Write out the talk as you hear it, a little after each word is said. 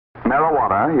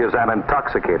Marijuana is an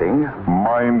intoxicating,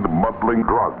 mind-muddling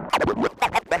drug.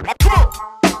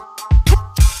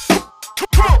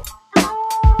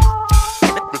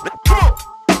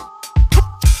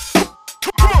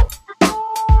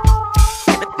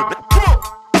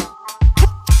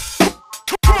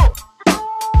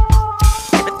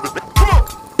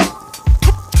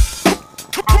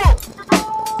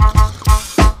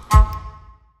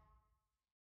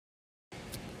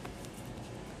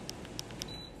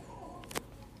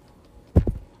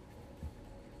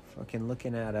 Fucking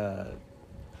looking at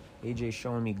AJ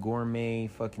showing me gourmet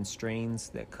fucking strains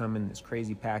that come in this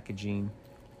crazy packaging.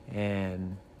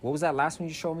 And what was that last one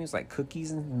you showed me? It was like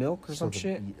cookies and milk or some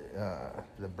shit?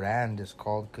 The brand is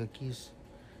called Cookies,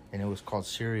 and it was called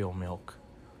Cereal Milk.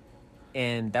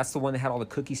 And that's the one that had all the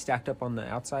cookies stacked up on the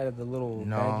outside of the little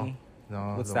baggie?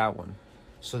 No. What's that one?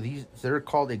 So they're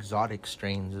called exotic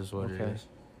strains is what it is.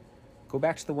 Go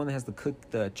back to the one that has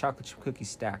the chocolate chip cookies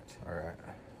stacked. All right.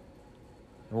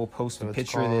 And we'll post a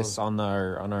picture of this on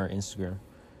our Instagram.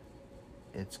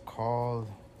 It's called,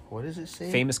 what does it say?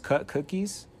 Famous Cut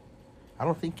Cookies? I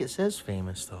don't think it says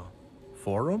famous, though.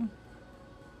 Forum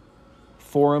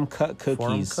Cut Cookies.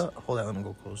 Forum Cut? Hold on, let me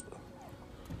go close, though.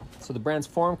 So the brand's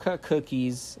Forum Cut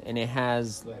Cookies, and it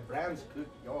has... The brand's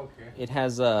cookie, okay. It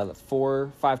has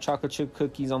 5 chocolate chip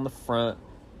cookies on the front.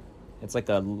 It's like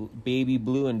a baby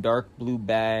blue and dark blue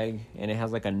bag, and it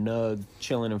has like a nug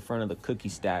chilling in front of the cookie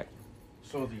stack.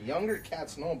 So the younger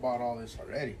cats know about all this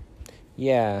already.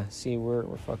 Yeah, see, we're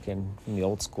fucking from the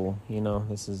old school, you know.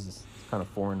 This is kind of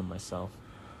foreign to myself.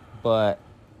 But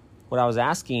what I was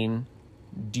asking,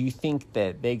 do you think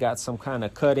that they got some kind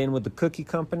of cut in with the cookie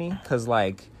company? Because,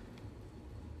 like,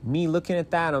 me looking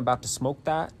at that, I'm about to smoke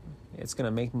that. It's going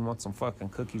to make me want some fucking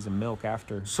cookies and milk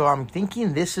after. So I'm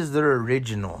thinking this is their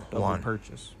original double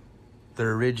purchase.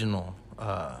 Their original.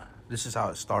 This is how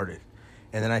it started.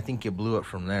 And then I think it blew up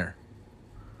from there.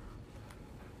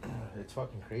 It's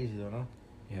fucking crazy, though, no?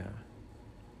 Yeah.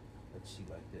 Let's see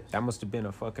like this. That must have been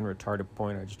a fucking retarded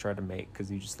point I just tried to make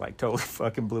because you just, like, totally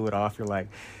fucking blew it off. You're like,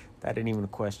 that ain't even a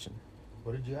question.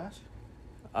 What did you ask?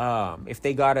 If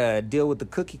they got a deal with the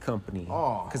cookie company.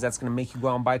 Oh. Because that's going to make you go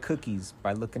out and buy cookies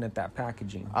by looking at that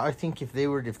packaging. I think if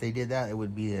they did that, it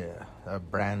would be a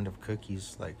brand of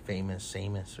cookies, like Famous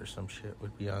Amos or some shit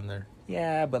would be on there.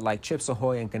 Yeah, but like Chips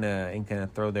Ahoy ain't gonna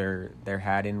throw their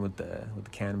hat in with the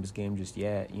cannabis game just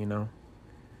yet, you know?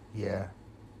 Yeah.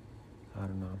 I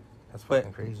don't know. That's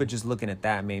fucking crazy. But just looking at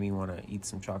that made me want to eat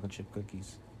some chocolate chip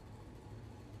cookies.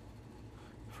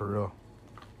 For real.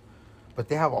 But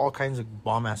they have all kinds of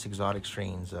bomb-ass exotic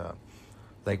strains.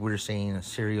 Like we were saying, a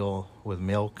cereal with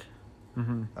milk.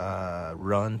 Mm-hmm.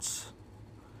 Runts.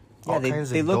 Yeah,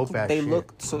 they look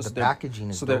so the packaging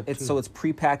is dope too. So it's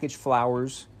prepackaged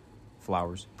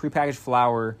prepackaged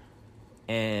flour,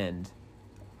 and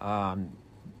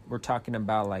we're talking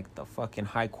about like the fucking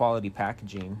high quality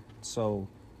packaging. So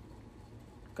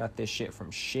got this shit from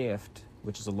Shift,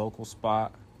 which is a local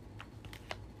spot.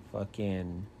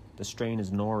 Fucking the strain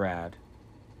is NORAD,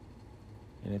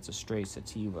 and it's a straight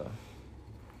sativa.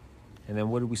 And then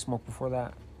what did we smoke before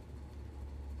that?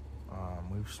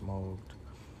 We've smoked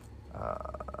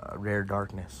Rare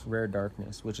Darkness,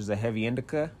 which is a heavy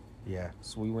indica. Yeah.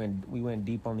 So we went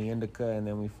deep on the indica, and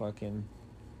then we fucking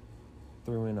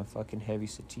threw in a fucking heavy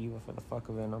sativa for the fuck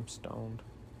of it, and I'm stoned.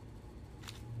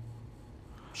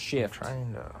 Shift. I'm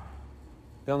trying to...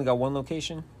 They only got one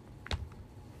location?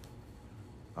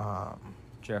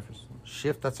 Jefferson.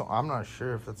 Shift, I'm not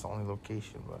sure if that's the only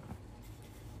location, but...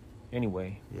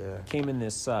 Anyway. Yeah. Came in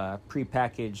this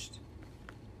prepackaged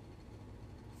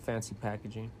fancy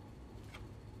packaging.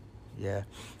 Yeah.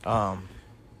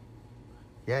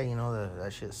 Yeah, you know,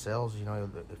 that shit sells. You know,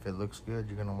 if it looks good,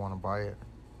 you're going to want to buy it.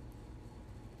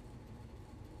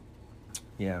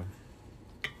 Yeah.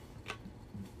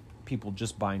 People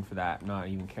just buying for that, not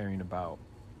even caring about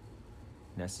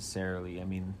necessarily. I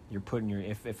mean, you're putting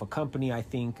if a company's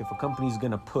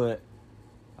going to put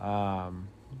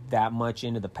that much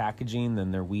into the packaging,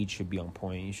 then their weed should be on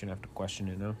point. You shouldn't have to question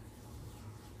it, no?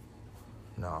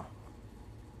 No.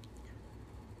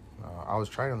 I was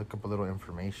trying to look up a little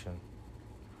information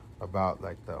about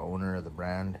like the owner of the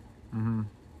brand. Mm-hmm.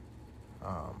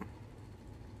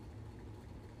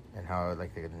 And how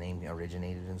like the name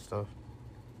originated and stuff.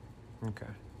 Okay.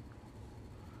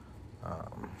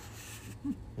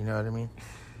 You know what I mean?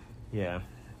 Yeah.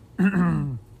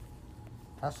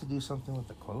 Has to do something with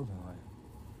the clothing line.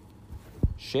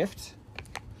 Shift?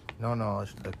 No,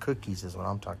 the cookies is what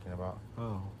I'm talking about.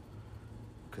 Oh.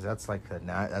 Because that's like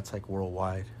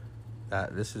worldwide.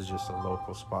 This is just a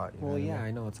local spot. You know well, what yeah, I mean?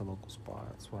 I know it's a local spot.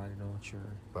 That's why I know it's your.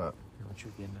 But know what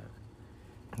you're getting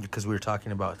at. Because we were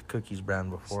talking about the Cookies brand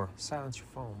before. Silence your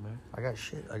phone, man. I got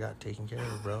shit. I got taken care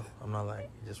of, bro. I'm not like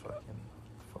just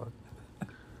fuck.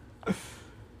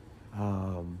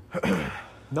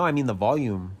 No, I mean the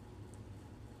volume.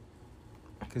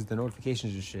 Because the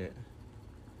notifications are shit.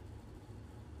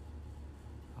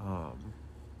 But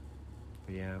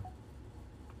yeah.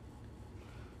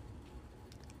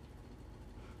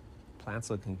 Plant's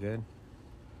looking good.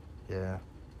 Yeah.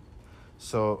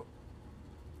 So,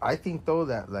 I think though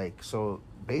that like so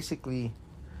basically,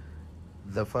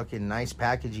 the fucking nice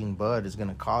packaging bud is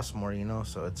gonna cost more, you know.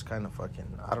 So it's kind of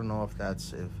fucking. I don't know if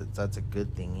that's a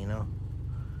good thing, you know.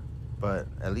 But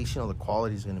at least you know the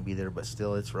quality's gonna be there. But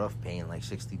still, it's rough paying like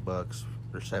 $60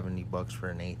 or $70 for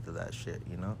an eighth of that shit,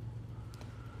 you know.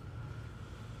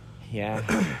 Yeah,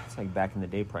 it's like back in the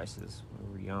day prices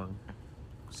when we were young.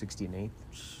 60 an eighth.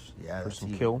 Yeah, For that's some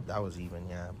even, kill? that was even.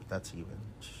 Yeah, but that's even.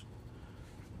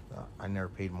 I never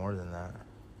paid more than that.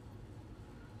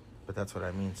 But that's what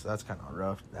I mean. So that's kind of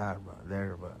rough but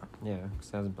Yeah, because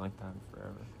it hasn't been like that in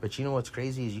forever. But you know what's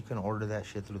crazy is you can order that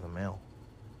shit through the mail.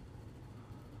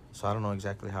 So I don't know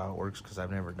exactly how it works because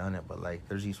I've never done it. But like,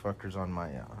 there's these fuckers on my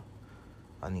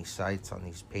on these sites, on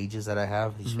these pages that I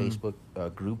have, these Facebook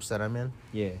groups that I'm in.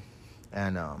 Yeah.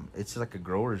 And it's like a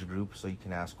growers group, so you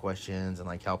can ask questions and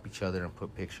like help each other and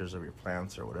put pictures of your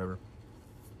plants or whatever.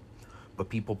 But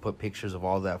people put pictures of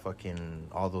all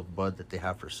those bud that they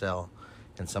have for sale,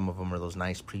 and some of them are those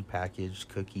nice prepackaged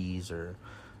cookies or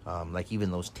like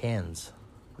even those tins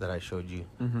that I showed you.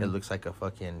 It looks like a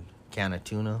fucking can of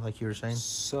tuna, like you were saying.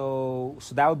 So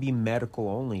that would be medical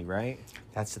only, right?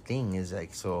 That's the thing is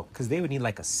like so. Because they would need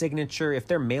like a signature. If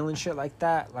they're mailing shit like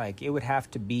that, like it would have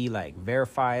to be like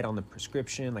verified on the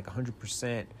prescription, like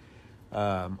 100%.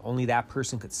 Only that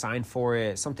person could sign for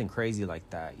it. Something crazy like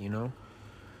that, you know?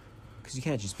 Because you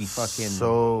can't just be fucking.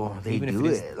 So they even if do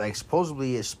it is- it. Like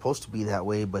supposedly it's supposed to be that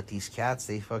way, but these cats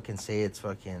they fucking say it's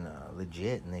fucking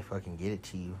legit, and they fucking get it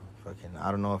to you. Fucking I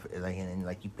don't know if like and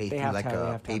like you pay They through have like to have- they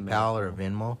a have to have PayPal or a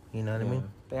Venmo. You know what I mean?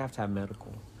 They have to have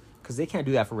medical. Because they can't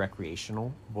do that for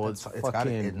recreational. Well, That's it's got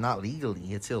it not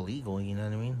legally. It's illegal. You know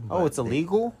what I mean? Oh, it's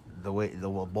illegal?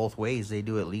 Both ways they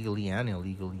do it legally and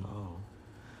illegally. Oh.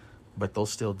 But they'll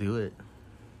still do it.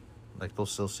 Like they'll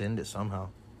still send it somehow.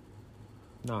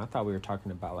 No, I thought we were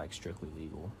talking about like strictly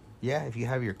legal. Yeah, if you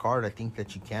have your card, I think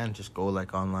that you can just go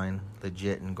like online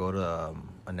legit and go to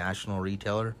a national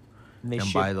retailer And they and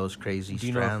ship- buy those crazy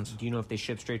strands. Do you know if they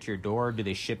ship straight to your door, or do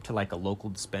they ship to like a local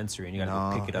dispensary and you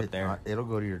gotta go pick it up there? It'll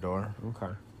go to your door.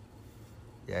 Okay.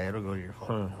 Yeah, it'll go to your Huh.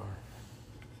 phone door.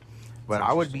 But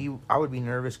I would be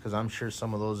nervous because I'm sure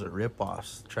some of those are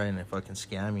rip-offs trying to fucking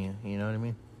scam you. You know what I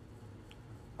mean?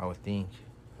 I would think,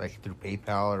 like through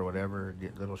PayPal or whatever,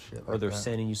 get little shit. Or like they're that.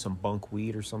 sending you some bunk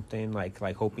weed or something, like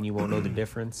hoping you won't know the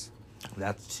difference.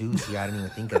 That's too. See, I didn't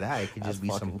even think of that. It could That's just be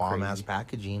some fucking bomb ass crazy.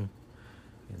 packaging.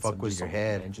 And Fuck with your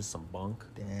head. And just some bunk.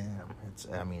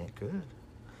 Damn, I mean, it could.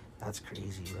 That's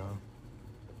crazy,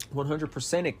 bro.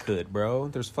 100% it could, bro.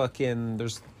 There's fucking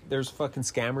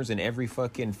scammers in every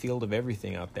fucking field of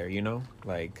everything out there, you know?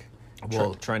 Like,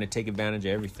 Well- trying to take advantage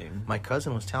of everything. My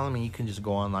cousin was telling me you can just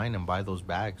go online and buy those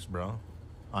bags, bro,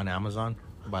 on Amazon.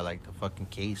 Buy like the fucking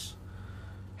case.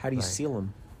 How do you Like- seal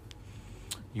them?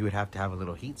 You would have to have a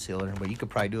little heat sealer, but you could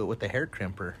probably do it with a hair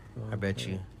crimper. I bet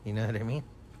Okay. you. You know what I mean?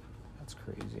 That's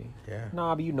crazy. Yeah.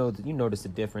 Nah, but you notice the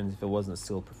difference if it wasn't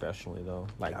sealed professionally, though.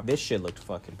 Like, Yeah. this shit looked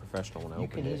fucking professional when I You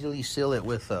opened can it. easily seal it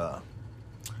with a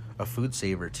food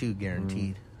saver too,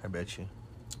 guaranteed. Mm. I bet you.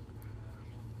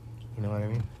 You know what I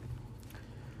mean?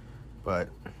 But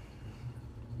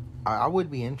I would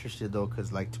be interested though,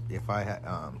 cause like if I had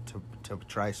to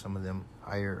try some of them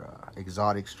higher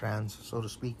exotic strands, so to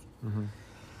speak. Mhm.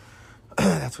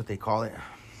 That's what they call it.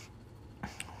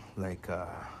 Like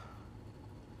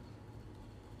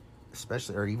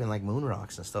especially or even like moon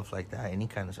rocks and stuff like that. Any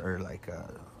kind of or like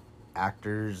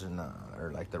actors and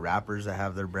or like the rappers that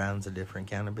have their brands of different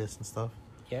cannabis and stuff.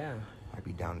 Yeah. I'd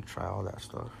be down to try all that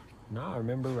stuff. Nah, I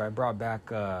remember I brought back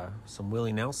some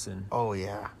Willie Nelson. Oh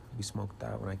yeah, We smoked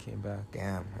that when I came back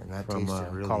damn, and that from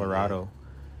tasted really Colorado.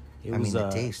 Good. I mean, the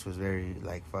taste was very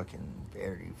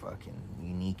very fucking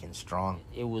unique and strong.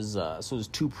 It was so it was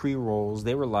 2 pre-rolls.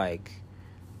 They were like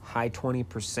high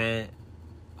 20%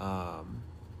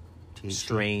 THC.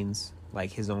 strains,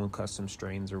 like his own custom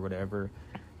strains or whatever.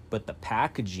 But the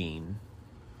packaging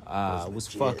was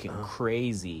legit, fucking huh?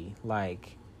 crazy.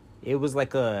 Like it was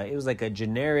like a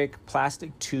generic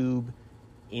plastic tube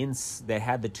that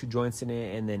had the 2 joints in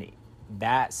it, and then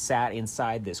that sat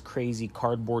inside this crazy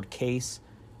cardboard case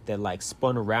that like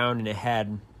spun around, and it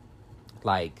had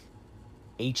like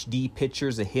HD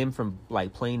pictures of him from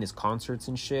like playing his concerts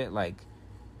and shit. Like,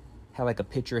 had like a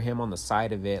picture of him on the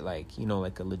side of it, like, you know,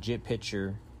 like a legit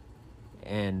picture.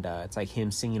 And it's like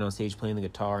him singing on stage, playing the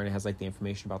guitar, and it has like the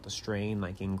information about the strain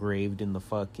like engraved in the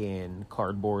fucking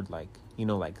cardboard, like, you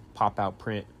know, like pop out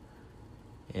print.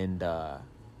 And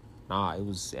it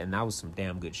was, and that was some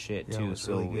damn good shit Yeah, too. it was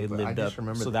So really good, it but I lived just up.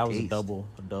 remember So the that was a taste. double.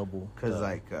 Because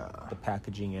the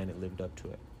packaging, and it lived up to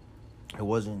it. it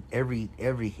wasn't every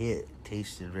hit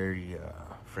tasted very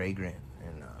fragrant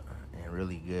and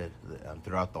really good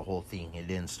throughout the whole thing. It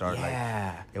didn't start like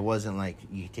it wasn't like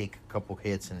you take a couple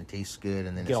hits and it tastes good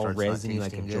and then Get it all starts resiny not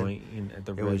like a tasting good. joint at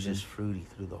the It resin. was just fruity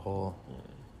through the whole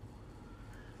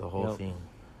Yep. thing.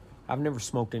 I've never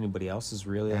smoked anybody else's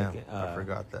really. Yeah, like, I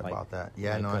forgot like- about that.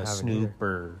 Yeah, like no, I haven't Snoop either.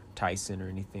 or Tyson or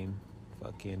anything.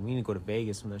 Fucking, we need to go to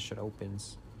Vegas when that shit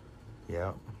opens.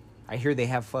 Yeah, I hear they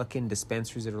have fucking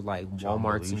dispensaries that are like John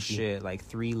Walmarts and Belushi. shit, like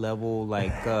 3-level,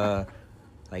 like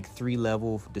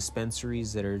 3-level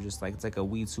dispensaries that are just like, it's like a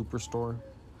weed superstore.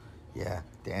 yeah,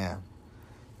 damn.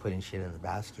 Putting shit in the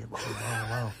basket.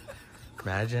 Wow.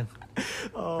 Imagine.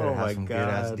 Oh Better have some good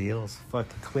ass deals.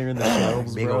 Fucking clearing the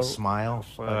shelves, Big bro. old smile.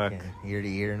 Fuck. Fucking ear to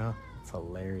ear, no? It's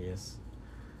hilarious.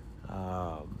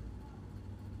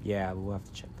 Yeah, we'll have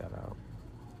to check that out.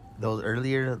 Those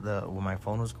earlier, when my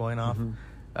phone was going off,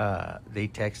 Mm-hmm. they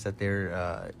text that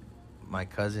they're my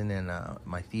cousin and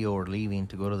my Theo are leaving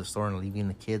to go to the store and leaving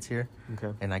the kids here,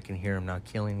 Okay. and I can hear them now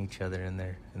killing each other in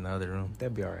the other room.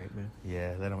 That'd be all right, man.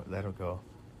 Yeah, that'll go.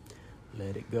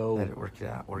 Let it go. Let it work it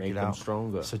out. Make them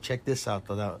stronger. So check this out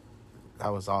though. That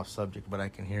was off subject, but I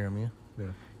can hear him. Yeah. Yeah.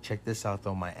 Check this out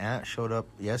though. My aunt showed up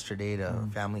yesterday to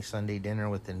family Sunday dinner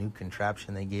with the new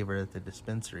contraption they gave her at the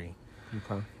dispensary.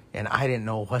 Okay. And I didn't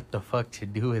know what the fuck to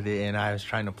do with it, and I was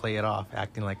trying to play it off,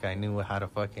 acting like I knew how to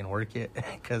fucking work it,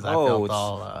 because I felt it's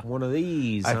all one of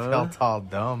these. I huh? felt all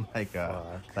dumb, like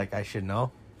Fuck. I should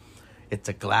know. It's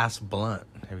a glass blunt.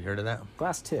 Have you heard of that?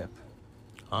 Glass tip.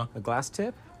 Huh? A glass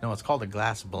tip? No, it's called a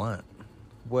glass blunt.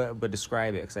 What? But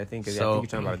describe it, because I think So- you're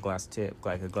talking about a glass tip,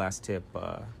 like a glass tip.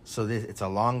 So it's a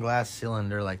long glass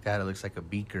cylinder like that. It looks like a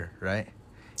beaker, right?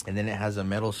 And then it has a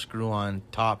metal screw on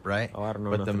top, right? Oh, I don't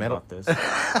know But nothing the metal... about this.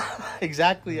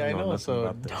 Exactly, I I don't know know. nothing So,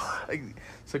 about this.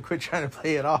 so quit trying to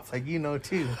play it off like you know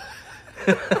too.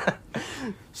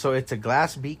 So it's a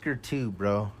glass beaker tube,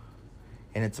 bro,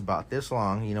 and it's about this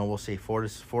long. You know, we'll say 4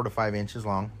 to 5 inches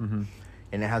long,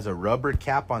 and it has a rubber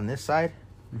cap on this side,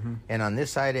 and on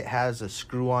this side it has a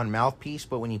screw-on mouthpiece.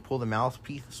 But when you pull the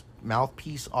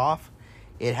mouthpiece off,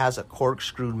 it has a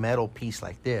corkscrewed metal piece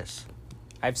like this.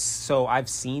 I've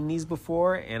seen these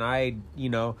before, and I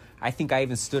think I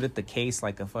even stood at the case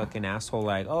like a fucking asshole,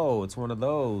 like, oh, it's one of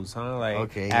those, huh? Like,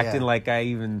 Okay, acting yeah. like I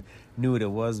even knew what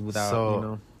it was without,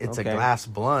 So it's Okay. a glass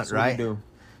blunt, So what do right? you do?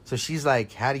 So she's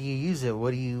like, "How do you use it? What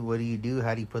do you do?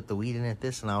 How do you put the weed in it?"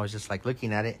 This, and I was just like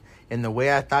looking at it, and the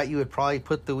way I thought you would probably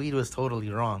put the weed was totally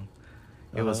wrong.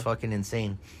 It was fucking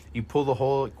insane. You pull the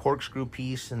whole corkscrew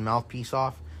piece and mouthpiece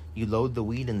off. You load the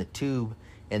weed in the tube,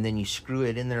 and then you screw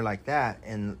it in there like that.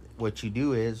 And what you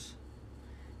do is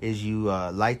you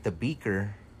light the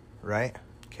beaker, right?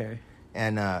 Okay.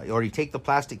 And or you take the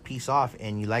plastic piece off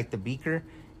and you light the beaker,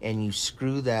 and you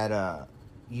screw that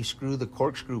you screw the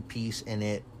corkscrew piece, and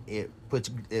it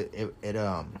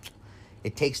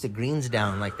takes the greens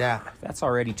down like that. That's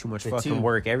already too much The fucking tube.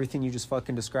 work. Everything you just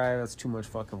fucking described, that's too much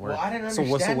fucking work. Well, I didn't So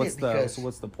understand what's it because-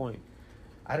 what's the point?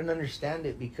 I didn't understand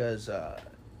it because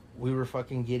we were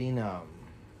fucking getting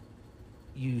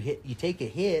you take a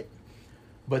hit,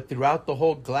 but throughout the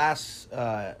whole glass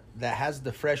that has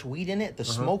the fresh weed in it, the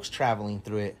smoke's traveling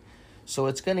through it, so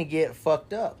it's gonna get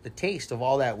fucked up. The taste of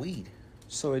all that weed.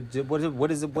 So what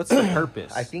is it? What's the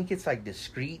purpose? I think it's like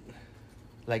discreet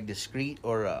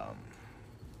or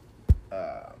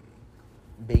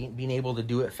being able to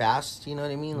do it fast. You know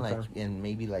what I mean? Okay. Like, and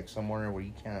maybe like somewhere where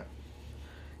you can't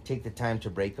take the time to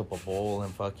break up a bowl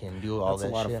and fucking do all that's that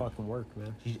a lot shit. of fucking work,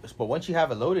 man. But once you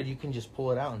have it loaded, you can just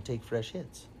pull it out and take fresh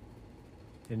hits.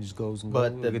 And just goes and But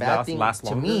goes. the It bad thing lasts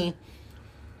to longer? me,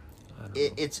 I don't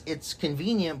know. it's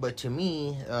convenient, but to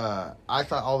me, I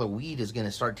thought all the weed is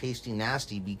gonna start tasting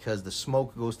nasty because the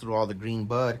smoke goes through all the green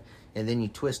bud, and then you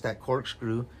twist that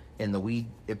corkscrew, and the weed,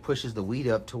 it pushes the weed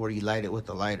up to where you light it with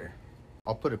the lighter.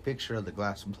 I'll put a picture of the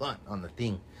glass blunt on the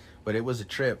thing, but it was a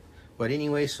trip. But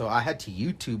anyway, so I had to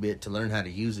YouTube it to learn how to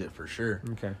use it for sure.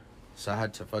 Okay. So I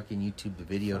had to fucking YouTube the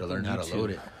video to learn Fucking how to YouTube. load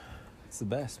it. It's the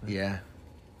best, man. Yeah,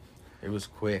 it was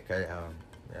quick. Yeah,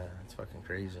 it's fucking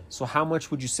crazy. So how much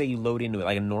would you say you load into it?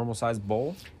 Like a normal sized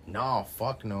bowl? No,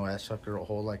 fuck no. That sucker will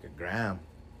hold like a gram,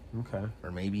 Okay.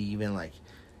 or maybe even like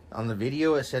On the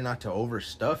video, it said not to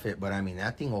overstuff it, but I mean,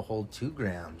 that thing will hold 2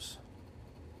 grams.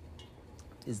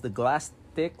 Is the glass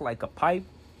thick like a pipe?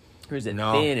 Or is it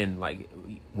No. thin and like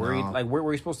where No. where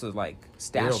were you supposed to like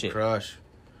stash It'll it? crush.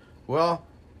 Well,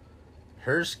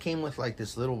 hers came with like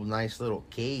this nice little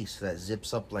case that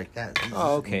zips up like that.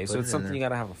 Oh, You okay. put So it it's in something there. you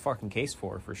gotta have a fucking case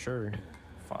for sure.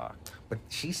 Fuck. But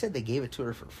she said they gave it to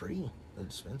her for free. The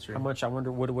dispensary. How much? I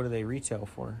wonder what do they retail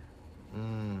for?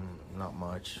 Not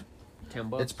much.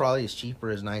 $10. It's probably as cheap or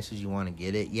as nice as you want to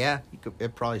get it. Yeah, you could.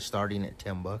 It probably starting at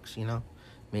 $10. You know,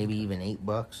 maybe even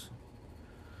 $8.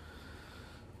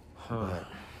 Huh. But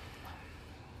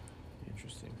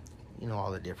Interesting. you know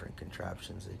all the different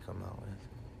contraptions they come out with.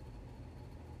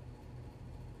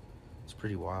 It's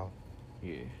pretty wild.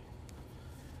 Yeah.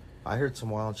 I heard some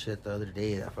wild shit the other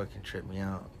day that fucking tripped me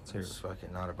out. Let's hear It's it.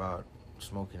 fucking not about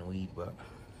smoking weed, but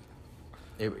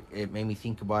it made me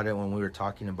think about it when we were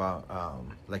talking about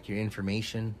like your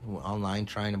information online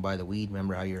trying to buy the weed.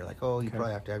 Remember how you're like, oh, you Okay.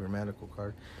 probably have to have your medical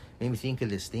card. Made me think of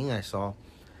this thing I saw.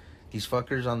 These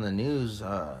fuckers on the news,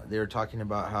 they were talking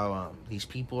about how these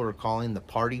people are calling the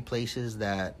party places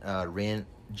that rent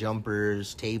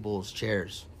jumpers, tables,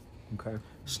 chairs, Okay.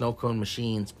 snow cone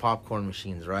machines, popcorn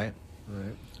machines, right? All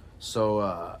right.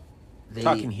 So they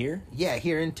Talking here? Yeah,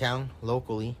 here in town,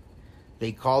 locally.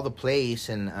 They call the place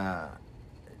and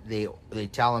they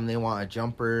tell them they want a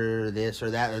jumper, this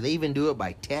or that, or they even do it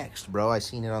by text, bro. I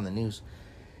seen it on the news.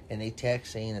 And they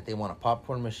text saying that they want a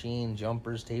popcorn machine,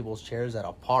 jumpers, tables, chairs at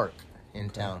a park in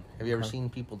town. Have you ever seen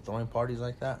people throwing parties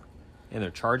like that? And they're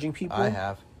charging people? I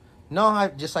have. No, I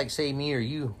just like say me or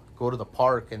you go to the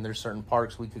park and there's certain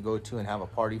parks we could go to and have a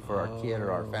party for our kid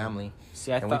or our family.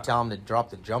 See, I and thought, we tell them to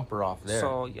drop the jumper off there.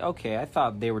 So, okay, I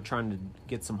thought they were trying to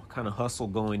get some kind of hustle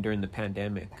going during the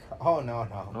pandemic. Oh, no.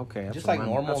 Okay. That's Just where like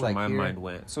my, normal, that's where like my here. mind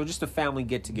went. So just a family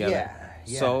get together.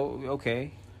 Yeah. So,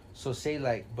 okay. So say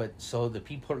like, but so the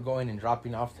people are going and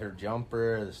dropping off their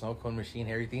jumper, the snow cone machine,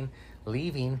 everything,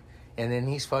 leaving, and then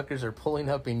these fuckers are pulling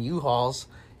up in U-Hauls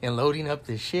and loading up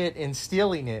the shit and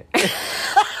stealing it.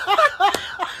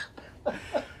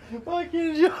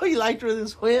 Fucking Joe, you liked where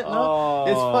this went? No,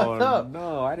 it's fucked up.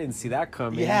 No, I didn't see that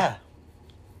coming. Yeah.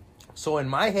 So in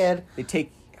my head, They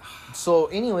take... so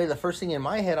anyway, the first thing in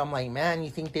my head, I'm like, man, you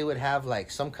think they would have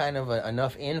like some kind of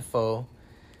enough info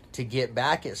to get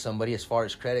back at somebody as far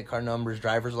as credit card numbers,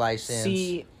 driver's license?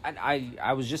 See,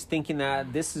 I was just thinking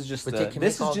that this is just But a, they can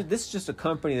this make is all- this is just a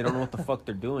company that don't know what the fuck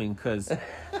they're doing because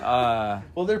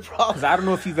Well, they're probably I don't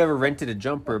know if you've ever rented a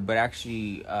jumper, but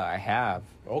actually I have,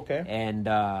 okay. and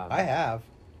I have.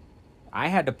 I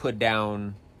had to put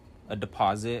down a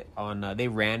deposit on. They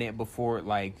ran it before,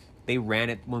 like they ran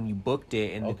it when you booked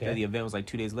it, and Okay. the event was like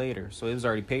 2 days later, so it was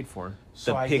already paid for.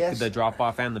 So the I guess- the drop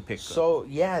off, and the pickup. So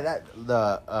yeah, that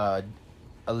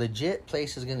a legit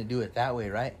place is gonna do it that way,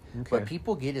 right? Okay. But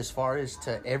people get as far as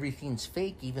to everything's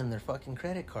fake, even their fucking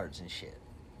credit cards and shit.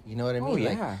 You know what I mean? Oh, yeah.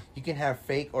 Like, you can have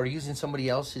fake or using somebody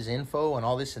else's info and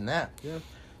all this and that. Yeah.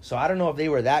 So I don't know if they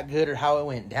were that good or how it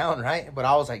went down, right? But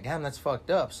I was like, damn, that's fucked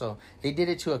up. So they did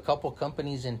it to a couple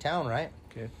companies in town, right?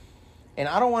 Okay. And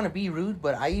I don't want to be rude,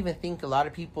 but I even think a lot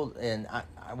of people, and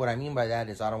what I mean by that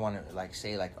is I don't want to like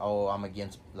say like, oh, I'm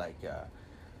against like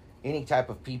any type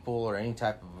of people or any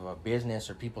type of business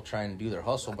or people trying to do their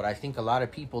hustle. But I think a lot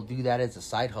of people do that as a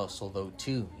side hustle though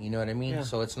too. You know what I mean? Yeah.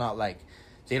 So it's not like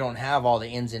they don't have all the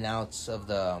ins and outs of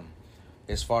the,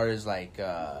 as far as like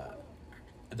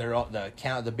the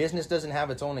account. The business doesn't have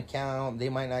its own account. They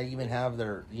might not even have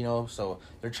their, you know. So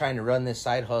they're trying to run this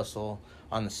side hustle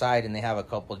on the side, and they have a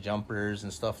couple jumpers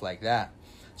and stuff like that.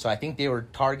 So I think they were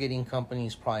targeting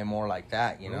companies probably more like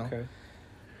that, you know. Okay.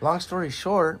 Long story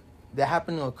short, that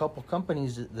happened to a couple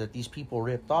companies that these people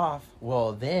ripped off.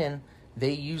 Well, then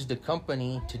they used the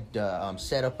company to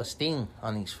set up a sting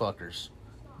on these fuckers.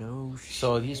 No shit.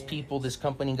 So these people, this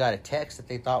company got a text that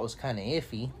they thought was kind of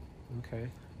iffy, Okay.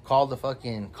 called the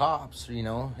fucking cops, you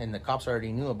know, and the cops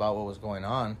already knew about what was going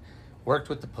on. Worked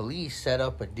with the police, set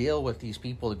up a deal with these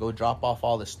people to go drop off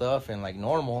all the stuff, and like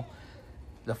normal,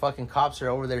 the fucking cops are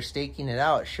over there staking it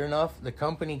out. Sure enough, the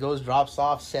company goes, drops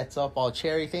off, sets up all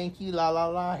cherry, thank you, la la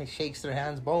la. He shakes their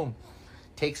hands, boom.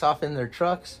 Takes off in their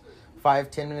trucks.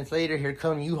 5-10 minutes later, here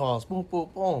come U-Hauls, boom, boom,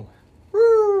 boom.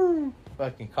 Woo!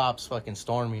 Fucking cops fucking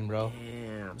storming, bro.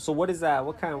 Damn. So what is that?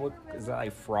 What is that,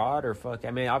 like fraud or fuck?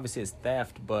 I mean, obviously it's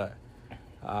theft, but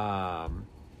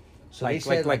So like they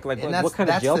said, like and that's- what kind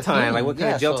of that's jail the time? thing. Like what kind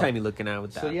Yeah, of jail so- time you looking at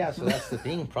with that? So yeah, so that's the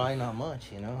thing. Probably not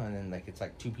much, you know. And then like it's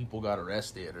like 2 people got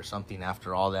arrested or something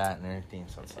after all that and everything.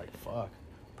 So it's like fuck,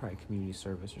 Probably community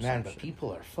service or man. some But shit.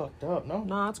 people are fucked up. No,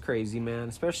 No, it's crazy, man.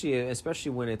 Especially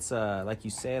when it's like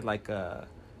you said, like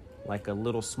like a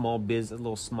little small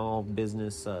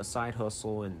business side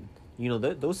hustle, and you know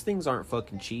those things aren't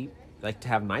fucking cheap. Like to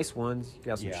have nice ones, you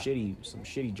got some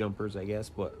shitty jumpers, I guess,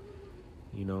 but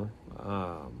you know.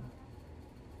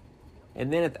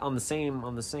 And then on the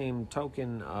same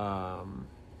token,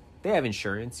 they have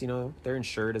insurance. You know, they're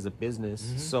insured as a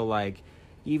business, so like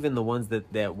even the ones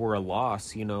that were a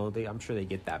loss, you know, I'm sure they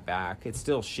get that back. It's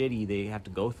still shitty; they have to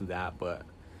go through that, but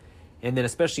and then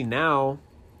especially now,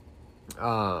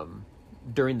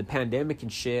 during the pandemic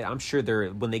and shit, I'm sure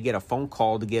when they get a phone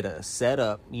call to get a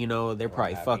setup, you know, they're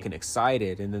probably fucking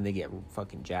excited, and then they get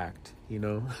fucking jacked, you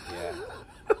know.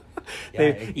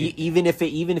 Yeah. Even if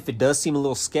it does seem a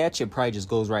little sketch, it probably just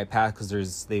goes right past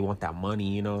because they want that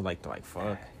money, you know, like they're like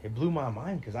fuck. It blew my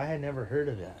mind because I had never heard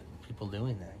of that. People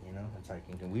doing that, you know. It's like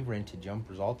we've rented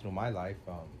jumpers all through my life.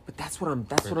 But that's what I'm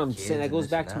saying. That goes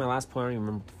back to my last point. I don't even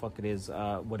remember what the fuck it is,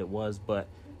 what it was, but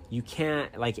you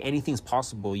can't, like, anything's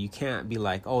possible. You can't be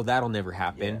like, oh, that'll never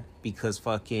happen because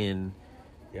fucking.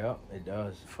 Yeah, it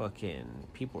does. Fucking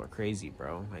people are crazy,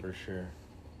 bro. Like, for sure.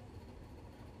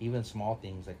 Even small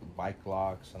things like bike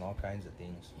locks and all kinds of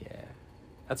things. Yeah.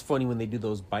 That's funny when they do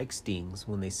those bike stings,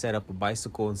 when they set up a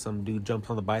bicycle and some dude jumps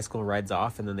on the bicycle and rides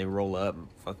off, and then they roll up and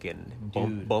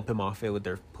fucking bump him off it with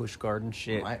their push guard and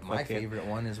shit. My favorite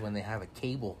one is when they have a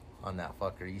cable on that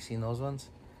fucker. You seen those ones?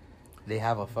 They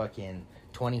have a fucking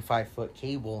 25-foot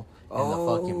cable and the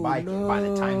fucking bike, and by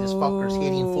the time this fucker's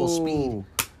hitting full speed,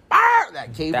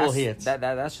 that cable hits.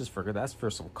 That's for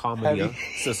some comedy.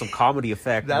 Some comedy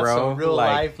effect, that's bro. That's some real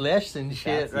life lesson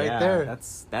shit right there.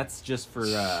 That's just for.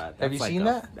 Have you seen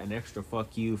that? An extra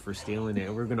fuck you for stealing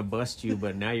it. We're gonna bust you,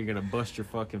 but now you're gonna bust your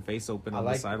fucking face open on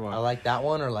the sidewalk. I like that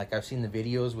one, or like I've seen the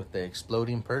videos with the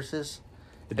exploding purses.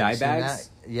 The dye bags?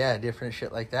 Yeah, different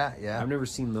shit like that, yeah. I've never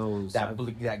seen those. That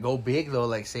go big, though,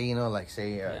 like, say, you know, like,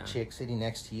 say a chick sitting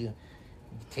next to you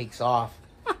takes off.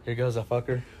 Here goes a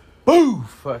fucker. Boo!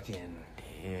 Fucking.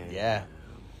 Damn. Yeah.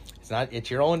 It's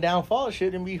your own downfall. It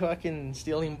shouldn't be fucking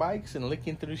stealing bikes and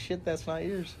licking through shit that's not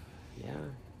yours. Yeah.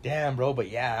 Damn, bro, but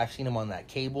yeah, I've seen them on that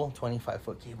cable,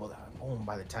 25-foot cable. That, boom,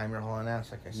 by the time you're hauling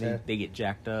ass, like I said. They get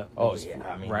jacked up. Oh, yeah.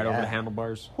 I mean, over the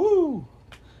handlebars. Woo!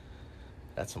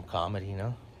 That's some comedy, you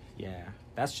know? Yeah.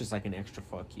 That's just like an extra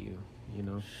fuck you, you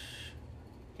know?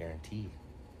 Guaranteed.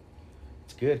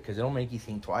 It's good, because it'll make you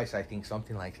think twice, I think,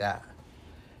 something like that.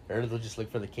 Or they'll just look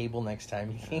for the cable next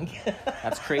time, you think?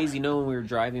 That's crazy. You know, when we were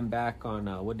driving back on,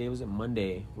 what day was it?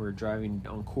 Monday. We were driving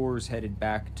on Coors, headed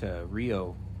back to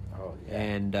Rio. Oh, yeah.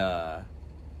 And,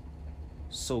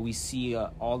 so we see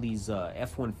all these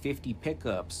F-150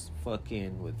 pickups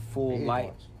fucking with full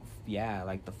light. Yeah,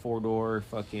 like the 4-door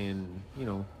fucking, you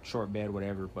know, short bed,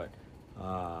 whatever, but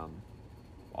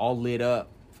all lit up,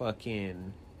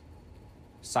 fucking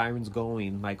sirens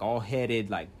going, like all headed,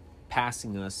 like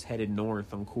passing us, headed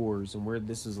north on Coors, and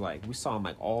this is like, we saw them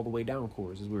like all the way down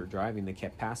Coors as we were driving. They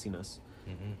kept passing us.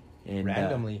 Mm-hmm. And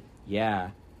randomly.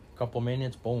 Yeah. Couple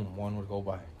minutes, boom, one would go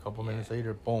by. Couple minutes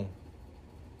later, boom.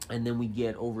 And then we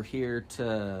get over here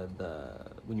to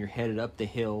when you're headed up the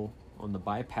hill on the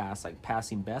bypass, like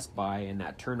passing Best Buy, and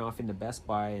that turn off into Best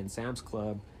Buy and Sam's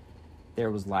Club, there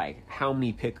was like how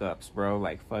many pickups, bro?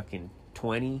 Like fucking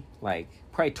 20, like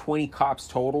probably 20 cops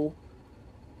total.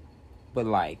 But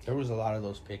like there was a lot of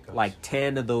those pickups. Like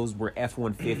 10 of those were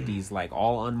F-150s, like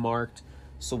all unmarked.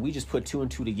 So we just put 2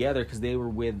 and 2 together because they were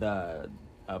with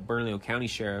Bernalillo County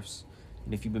sheriffs,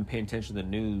 and if you've been paying attention to the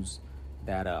news,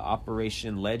 that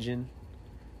Operation Legend,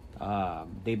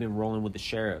 they've been rolling with the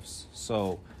sheriffs.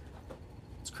 So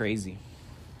it's crazy.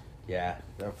 Yeah,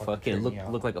 fucking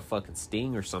looked like a fucking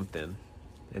sting or something.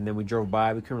 And then we drove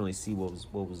by. We couldn't really see what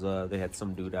was. They had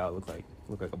some dude out looked like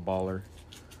a baller.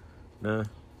 Nah,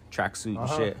 tracksuit and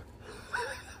shit.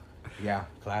 Yeah,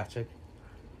 classic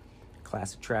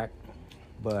track.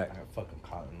 But I got fucking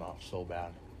cotton off so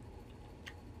bad.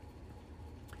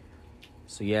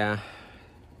 So yeah,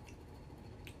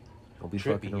 don't be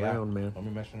fucking around, man. Don't be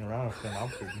messing around. I'm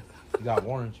kidding. You got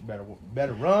warrants. You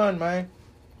better run, man.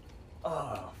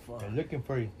 Oh, fuck. They're looking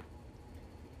for you.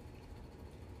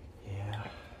 Yeah.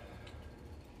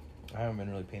 I haven't been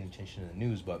really paying attention to the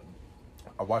news, but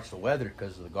I watch the weather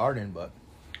because of the garden, but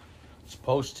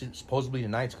supposedly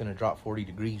tonight's going to drop 40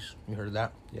 degrees. You heard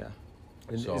that? Yeah.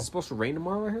 Is it supposed to rain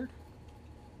tomorrow, I heard?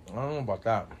 I don't know about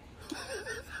that.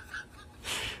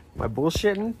 Am I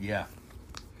bullshitting? Yeah.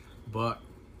 But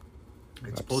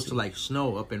it's supposed to like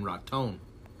snow up in Raton,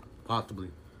 possibly.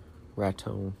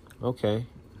 Raton. Okay.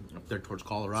 Up there towards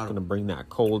Colorado. It's going to bring that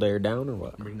cold air down or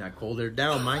what? Bring that cold air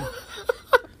down, man.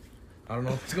 I don't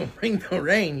know if it's going to bring no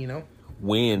rain, you know.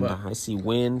 Wind. But I see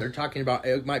wind. They're talking about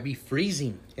it might be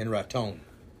freezing in Raton.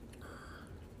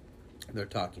 They're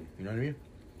talking. You know what I mean?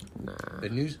 Nah. The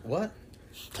news. What?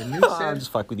 The news I'm said.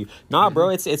 just fuck with you. Nah, bro,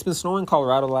 it's been snowing in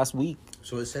Colorado last week.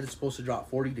 So it said it's supposed to drop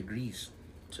 40 degrees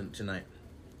tonight.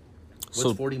 What's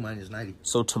So 40 minus 90?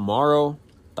 So tomorrow,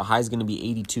 the high's gonna be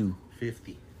 82.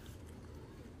 50.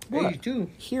 What? 82.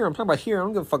 Here, I'm talking about here. I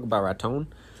don't give a fuck about Raton.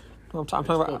 I'm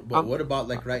talking about. But what about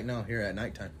like right now here at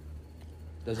nighttime?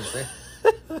 Doesn't say.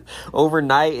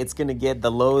 Overnight, it's gonna get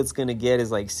the low. It's gonna get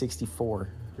is like 64.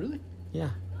 Really?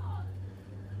 Yeah.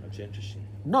 That's interesting.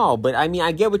 No, but I mean,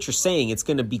 I get what you're saying. It's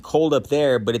gonna be cold up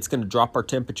there, but it's gonna drop our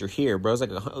temperature here, bro. It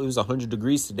was 100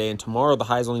 degrees today, and tomorrow the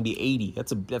high's only be 80.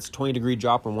 That's a 20-degree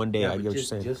drop in one day. I get what you're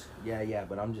saying.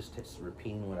 But I'm just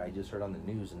repeating what I just heard on the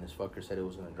news, and this fucker said it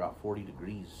was gonna drop 40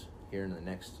 degrees here in the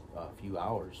next few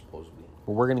hours, supposedly.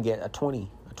 But we're gonna get a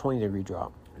 20-degree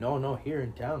drop. No, here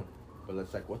in town. But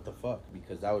it's like, what the fuck?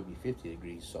 Because that would be 50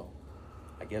 degrees, so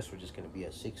I guess we're just gonna be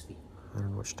at 60. I don't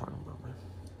know what you're talking about, man.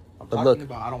 I'm But talking look,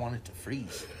 about I don't want it to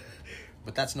freeze.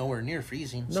 But that's nowhere near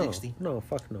freezing. no, 60. no,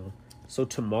 fuck no. So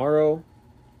tomorrow,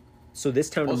 this time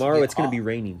Supposed to tomorrow, be it's gonna hot. be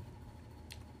raining.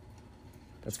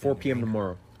 That's 4 p.m. rain.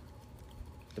 tomorrow.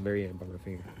 At the very end, by my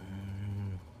finger.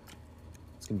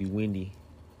 It's gonna be windy,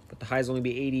 but the high's only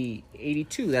be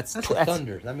 82. That's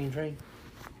thunder. That means rain.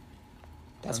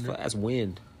 That's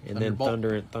wind, and then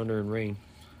Thunderbolt. thunder and rain.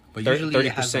 But usually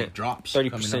it has like drops.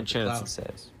 30% chance it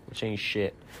says, which ain't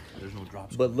shit. There's no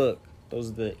drops. But look,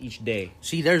 those are each day.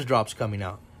 See, there's drops coming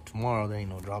out. Tomorrow there ain't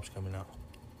no drops coming out.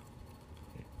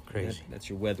 Crazy. That's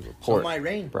your weather report. So my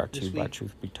rain brought to this you by week.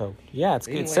 Truth Be Told. Yeah,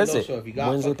 Anyway, it says though, it. So if you got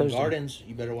Wednesday, fucking Thursday. gardens,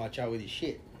 you better watch out with your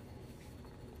shit.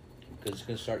 Because it's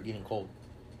going to start getting cold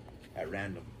at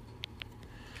random.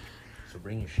 So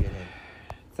bring your shit in.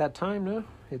 It's that time now.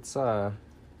 It's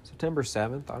September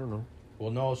 7th. I don't know.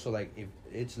 Well, no, so like if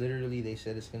it's literally, they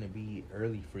said it's going to be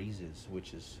early freezes,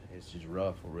 which is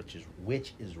rough, or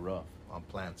which is rough on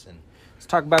plants. And Let's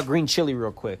talk about green chili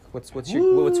real quick. What's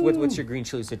your green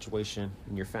chili situation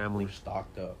in your family? we're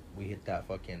stocked up. We hit that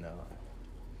fucking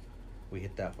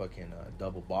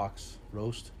double box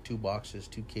roast, 2 boxes,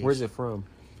 2 cases. Where's it from?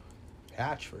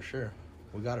 Hatch for sure.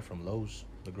 We got it from Lowe's,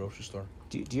 the grocery store.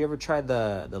 Do you ever try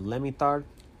the Lemithard?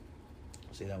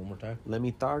 Say that one more time.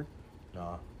 Lemithard?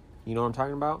 Nah, You know what I'm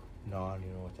talking about? no, I don't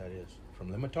even know what that is.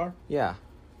 From Limitar? Yeah,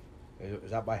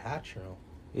 Is that by Hatch or no?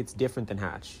 it's different than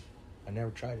Hatch. I never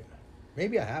tried it.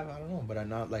 Maybe I have. I don't know. But I've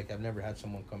never had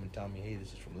someone come and tell me, hey,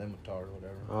 this is from Limitar or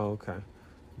whatever. Oh, okay.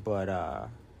 But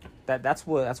that's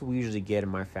what we usually get in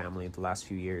my family the last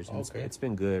few years. And Okay. it's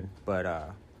been good.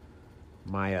 But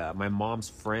my mom's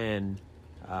friend,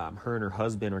 her and her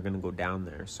husband are gonna go down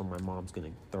there, so my mom's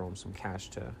gonna throw him some cash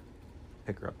to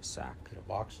pick her up a sack. In a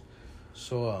box.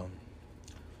 So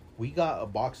we got a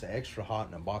box of extra hot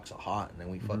and a box of hot, and then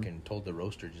we fucking told the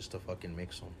roaster just to fucking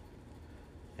mix them.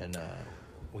 And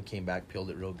we came back, peeled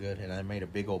it real good, and I made a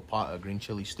big old pot of green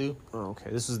chili stew. Oh, okay.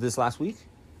 This was this last week?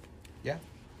 Yeah.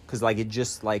 Cause like it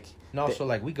just like No, so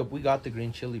like we got the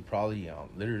green chili probably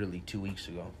literally 2 weeks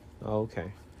ago. oh,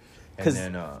 okay. And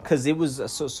then Cause it was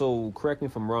so correct me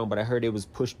if I'm wrong, but I heard it was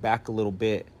pushed back a little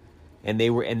bit, and they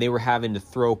were having to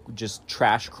throw just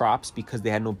trash crops because they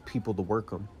had no people to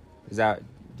work them.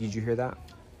 Did you hear that?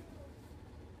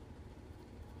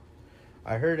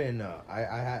 I heard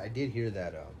I did hear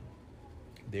that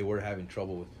they were having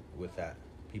trouble with that,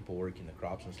 people working the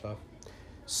crops and stuff.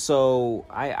 So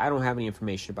I don't have any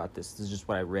information about this. This is just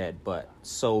what I read. But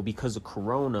so because of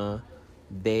Corona,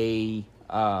 they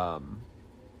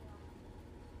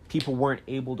people weren't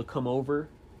able to come over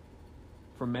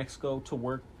from Mexico to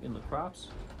work in the crops.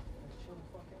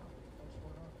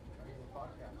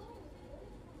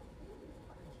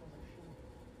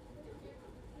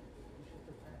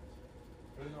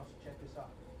 Check this out.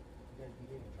 You guys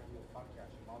behave and try to do a podcast.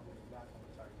 Your mom will be back on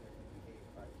the side. You guys behave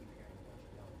if I keep hearing what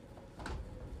you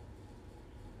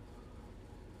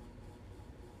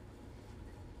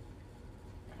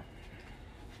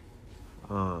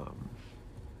know.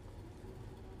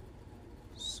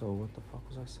 So what the fuck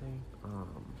was I saying?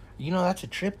 You know, that's a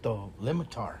trip though.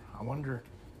 Limitar. I wonder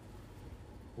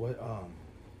what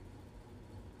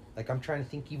like I'm trying to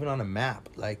think even on a map,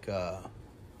 like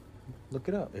Look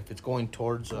it up. if it's going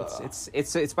towards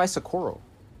It's by Socorro.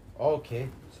 oh, okay.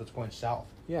 So it's going south.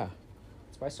 Yeah,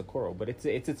 it's by Socorro, but it's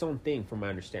its own thing from my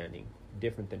understanding,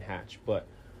 different than Hatch. But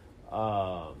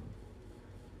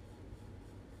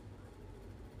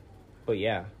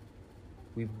yeah,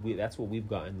 we that's what we've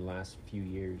gotten the last few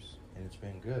years. And it's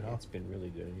been good, huh? It's been really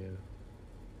good, yeah.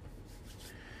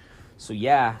 So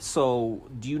yeah, so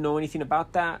do you know anything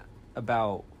about that?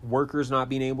 About workers not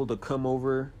being able to come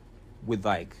over with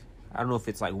like, I don't know if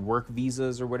it's like work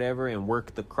visas or whatever and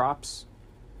work the crops?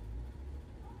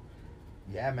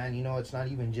 Yeah, man. You know, it's not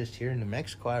even just here in New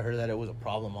Mexico. I heard that it was a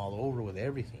problem all over with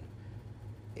everything.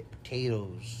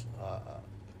 Potatoes,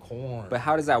 corn. But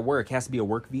how does that work? It has to be a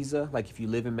work visa? Like if you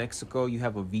live in Mexico, you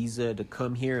have a visa to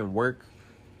come here and work,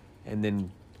 and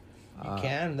then... You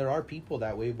can. There are people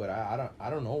that way, but I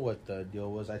don't know what the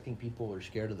deal was. I think people were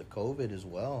scared of the COVID as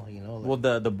well. You know. Like,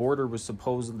 well, the border was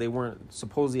they weren't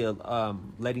supposedly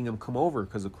letting them come over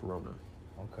because of Corona.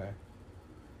 Okay.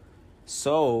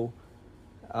 So,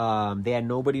 they had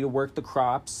nobody to work the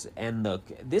crops, and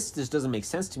this just doesn't make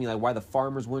sense to me. Like, why the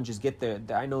farmers wouldn't just get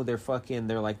I know they're like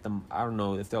I don't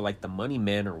know if they're like the money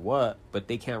men or what, but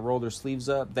they can't roll their sleeves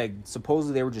up. Like,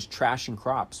 supposedly they were just trashing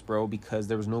crops, bro, because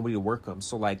there was nobody to work them.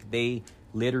 So, like, they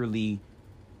literally,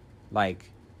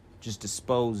 like, just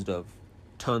disposed of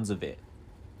tons of it.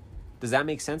 Does that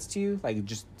make sense to you? Like,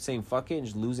 just saying fuck it and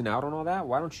just losing out on all that?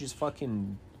 Why don't you just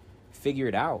fucking figure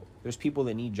it out? There's people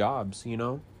that need jobs, you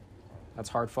know? That's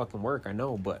hard fucking work, I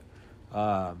know, but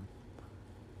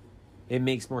it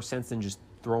makes more sense than just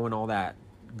throwing all that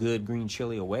good green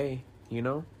chili away, you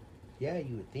know? Yeah,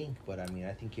 you would think, but I mean,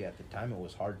 I think at the time it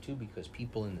was hard too because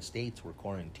people in the States were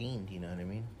quarantined, you know what I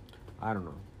mean? I don't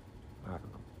know.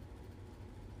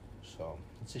 So,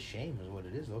 it's a shame is what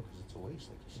it is, though, because it's a waste,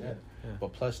 like you said. Yeah.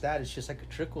 But plus that, it's just like a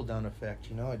trickle-down effect,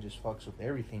 you know? It just fucks with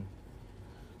everything.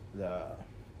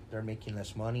 They're making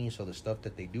less money, so the stuff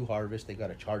that they do harvest, they got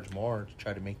to charge more to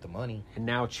try to make the money. And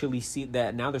now chili seed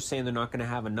now they're saying they're not going to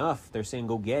have enough. They're saying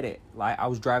go get it. Like, I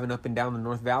was driving up and down the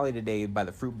North Valley today by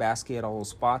the fruit basket, all those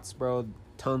spots, bro.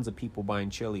 Tons of people buying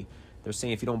chili. They're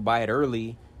saying if you don't buy it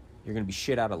early, you're going to be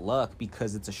shit out of luck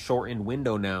because it's a shortened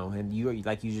window now. And you,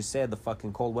 like you just said, the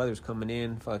fucking cold weather's coming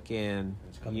in, fucking,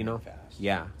 It's coming you know? in fast.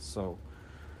 Yeah, so...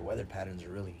 The weather patterns are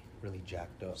really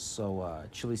jacked up. So,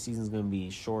 chili season's going to be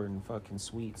short and fucking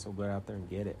sweet, so go out there and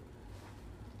get it.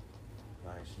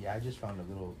 Nice. Yeah, I just found a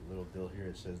little deal here.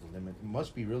 It says the limit... It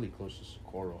must be really close to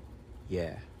Socorro.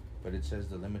 Yeah. But it says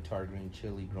the Limitar green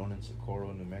chili grown in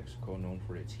Socorro, New Mexico, known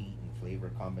for its heat and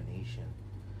flavor combination.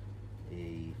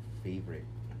 A favorite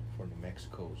for New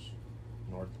Mexico's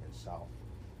north and south.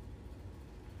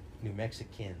 New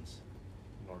Mexicans,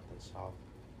 north and south.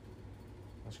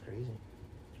 That's crazy.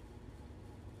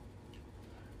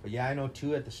 But yeah, I know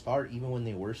too. At the start, even when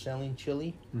they were selling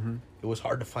chili, it was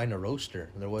hard to find a roaster.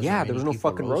 There was no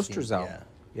fucking roasters out.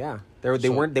 Yeah, they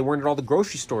weren't at all the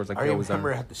grocery stores like I they always are.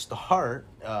 remember at the start,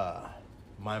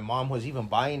 my mom was even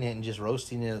buying it and just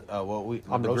roasting it. On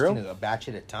the roasting grill? it a batch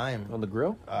at a time On the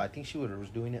grill? I think she was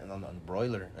doing it on the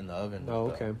broiler in the oven. Oh,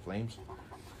 with the okay. Flames.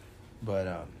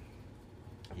 But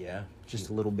yeah, Just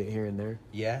a little bit here and there.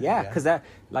 Yeah, because that,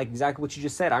 like exactly what you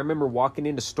just said. I remember walking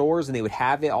into stores and they would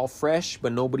have it all fresh,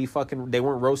 but they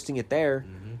weren't roasting it there.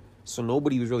 So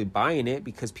nobody was really buying it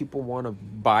because people want to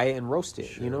buy it and roast it,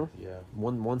 Sure, you know? yeah.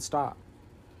 One stop.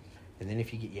 And then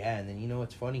if you get and then you know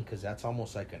it's funny because that's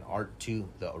almost like an art too,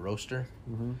 the roaster,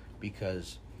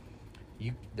 because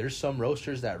there's some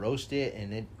roasters that roast it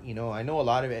and it, you know, I know a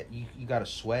lot of it you got to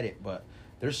sweat it, but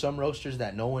there's some roasters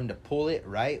that know when to pull it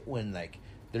right when like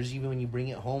there's even when you bring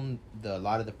it home a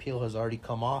lot of the peel has already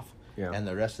come off, and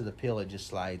the rest of the peel it just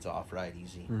slides off right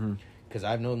easy. Because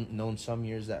I've known some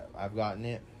years that I've gotten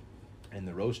it, and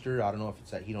the roaster, I don't know if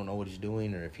it's that he don't know what he's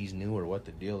doing or if he's new or what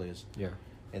the deal is. Yeah.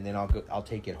 And then I'll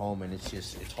take it home and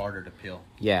it's harder to peel.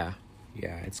 Yeah,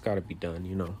 it's got to be done,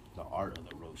 you know. The art of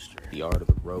the roaster. The art of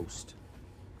the roast.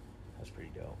 That's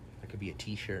pretty dope. That could be a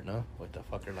T-shirt, no? With the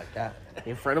fucker like that.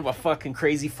 In front of a fucking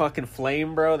crazy fucking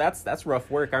flame, bro. That's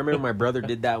rough work. I remember my brother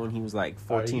did that when he was like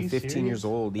 14, 15 serious? years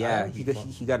old. Yeah,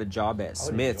 he got a job at I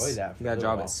would enjoy Smith's. that He for got a a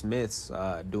job while. at Smith's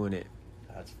doing it.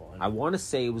 That's fun. I want to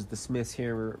say it was the Smiths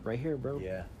here, right here, bro.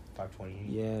 Yeah, 528.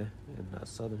 Yeah, in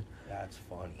Southern. That's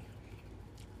funny.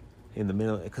 In the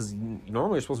middle, because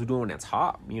normally you're supposed to be doing when it's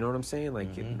hot. You know what I'm saying?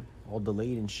 Like getting all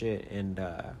delayed and shit, and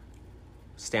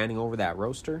standing over that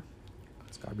roaster,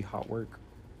 it's got to be hot work.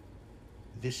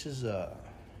 This is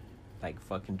Like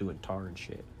fucking doing tar and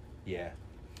shit. yeah.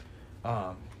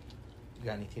 You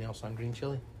got anything else on green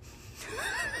chili?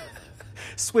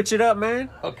 Switch it up, man.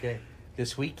 Okay.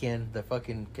 This weekend, the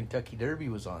fucking Kentucky Derby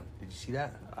was on. Did you see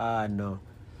that? No.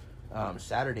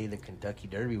 Saturday, the Kentucky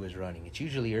Derby was running. It's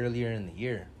usually earlier in the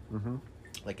year.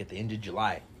 Like at the end of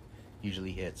July,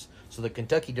 usually hits. So the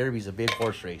Kentucky Derby is a big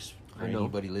horse race. For I know.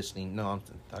 anybody listening. No, I'm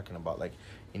talking about like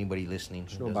anybody listening.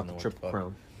 Just know about the Triple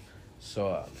Crown.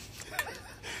 So,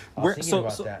 I was thinking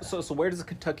about that. So where does the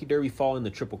Kentucky Derby fall in the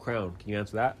Triple Crown? Can you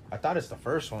answer that? I thought it's the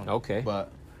first one. Okay.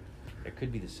 But it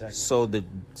could be the second.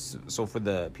 So for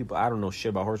the people, I don't know shit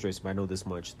about horse racing, but I know this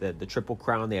much: that the Triple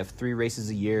Crown, they have 3 races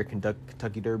a year.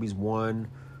 Kentucky Derby's 1,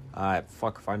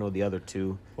 Fuck if I know the other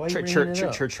two. Why are you bringing it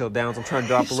up? Churchill Downs. I'm trying to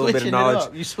drop a You're little bit of switching it knowledge.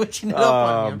 up. You're switching it up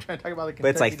on me. I'm trying to talk about the Kentucky But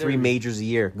it's like 3 Derby. majors a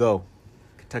year. Go.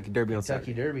 Kentucky Derby on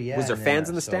Kentucky Saturday. Derby, yeah. Was there and fans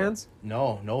then, in the stands?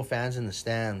 No fans in the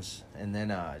stands. And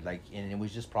then, and it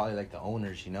was just probably, like, the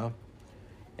owners, you know?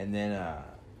 And then,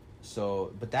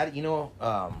 but that, you know,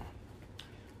 but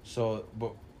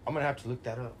I'm going to have to look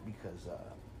that up because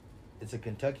it's a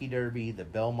Kentucky Derby, the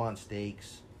Belmont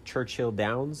Stakes. Churchill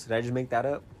Downs. Did I just make that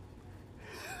up?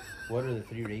 What are the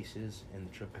 3 races in the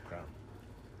Triple Crown?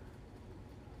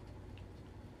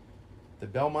 The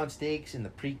Belmont Stakes and the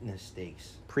Preakness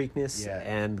Stakes. Preakness Yeah.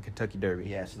 and Kentucky Derby.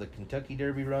 Yeah, so the Kentucky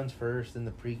Derby runs first, then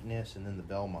the Preakness, and then the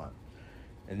Belmont.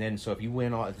 And then, so if you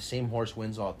win if the same horse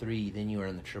wins all 3, then you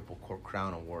earn the Triple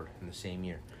Crown Award in the same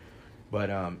year. But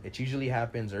it usually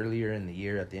happens earlier in the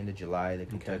year at the end of July, the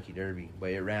Kentucky Derby.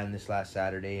 But it ran this last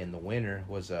Saturday, and the winner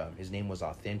was, his name was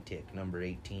Authentic, number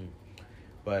 18.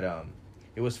 But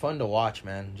it was fun to watch,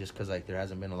 man, just because, like, there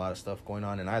hasn't been a lot of stuff going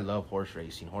on. And I love horse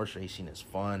racing. Horse racing is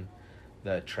fun.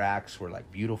 The tracks were,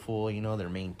 like, beautiful, you know, they're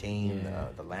maintained. Yeah.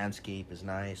 The landscape is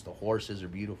nice. The horses are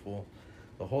beautiful.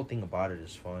 The whole thing about it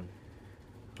is fun.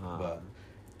 But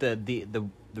the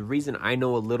reason I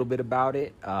know a little bit about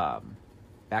it,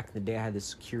 back in the day I had this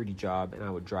security job and I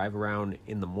would drive around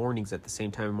in the mornings at the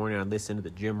same time in the morning. I'd listen to the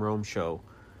Jim Rome show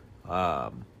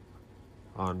on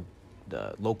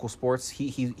the local sports.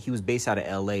 He was based out of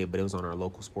LA, but it was on our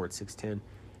local sports 610.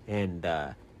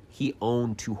 And he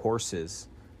owned 2 horses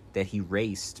that he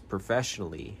raced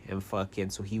professionally and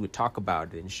so he would talk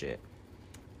about it and shit.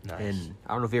 nice. And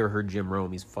I don't know if you ever heard Jim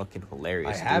Rome. He's fucking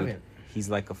hilarious. I haven't. He's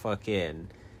like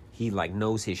he like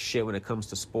knows his shit when it comes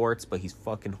to sports, but he's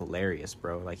fucking hilarious,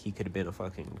 bro. Like he could have been a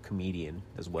fucking comedian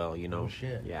as well, you know? Oh,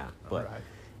 shit. Yeah. But Alright.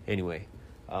 anyway,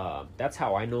 that's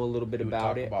how I know a little bit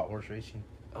about it. About horse racing.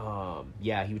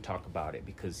 Yeah, he would talk about it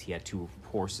because he had 2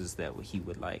 horses that he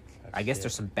would like. That's I guess sick.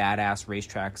 there's some badass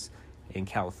racetracks in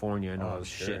California. I know Oh, I was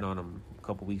sure. shitting on them a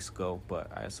couple weeks ago,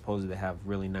 but I suppose they have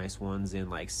really nice ones in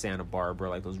like Santa Barbara,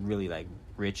 like those really like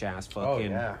rich ass fucking. Oh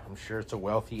yeah, I'm sure it's a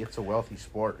wealthy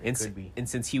sport. It could be. And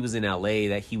since he was in LA,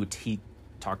 that he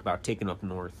talked about taking up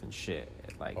north and shit,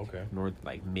 like Okay. north,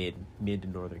 like mid to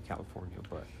Northern California.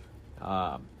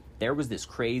 But there was this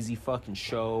crazy fucking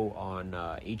show on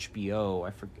HBO.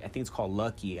 I think it's called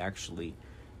Lucky, actually.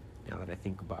 Now that I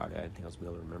think about it, I think I was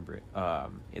able to remember it.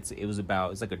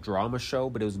 It's like a drama show,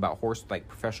 but it was about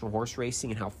professional horse racing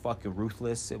and how fucking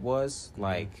ruthless it was,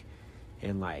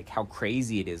 and like how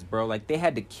crazy it is, bro. Like they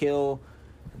had to kill.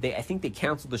 I think they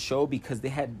canceled the show because they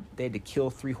had to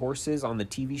kill 3 horses on the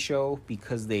TV show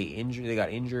because they got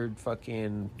injured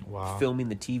fucking Wow. filming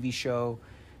the TV show.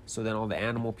 So then all the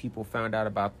animal people found out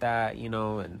about that, you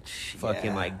know, and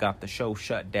fucking Yeah. like got the show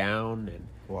shut down. And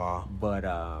Wow. but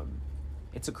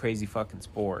it's a crazy fucking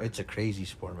sport. It's a crazy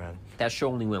sport, man. That show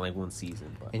only went like 1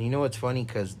 season, but And you know what's funny?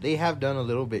 Because they have done a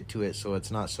little bit to it, so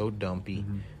it's not so dumpy.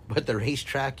 Mm-hmm. But the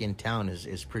racetrack in town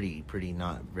is pretty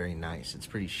not very nice. It's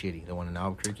pretty shitty. The one in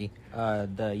Albuquerque.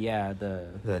 at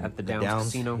the Downs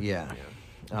Casino, Yeah.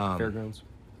 Fairgrounds.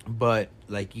 But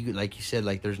like you said,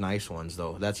 like there's nice ones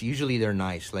though. That's usually they're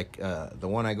nice. Like the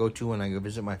one I go to when I go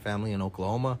visit my family in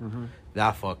Oklahoma,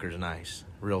 that fucker's nice,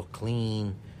 real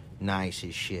clean, nice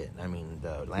as shit. I mean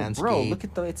the landscape. Bro, look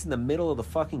at it's in the middle of the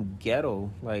fucking ghetto.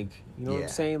 Like, you know what Yeah.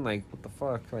 I'm saying? Like, what the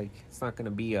fuck? Like, it's not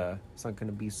gonna be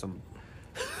some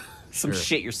some Sure.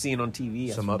 shit you're seeing on TV.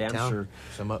 That's some for damn uptown, sure.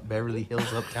 some up Beverly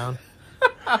Hills uptown,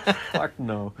 Fuck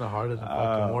no. the heart of the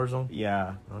fucking war zone.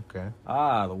 Yeah. Okay,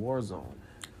 The war zone.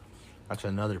 that's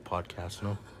another podcast.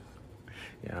 No,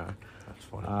 Yeah. that's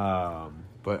funny.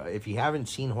 But if you haven't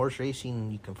seen horse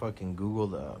racing, you can fucking Google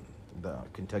the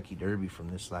Kentucky Derby from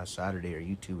this last Saturday or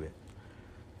YouTube it.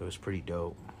 It was pretty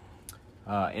dope.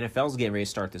 NFL's getting ready to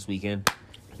start this weekend.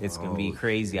 It's gonna be Oh,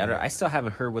 crazy. shit. I still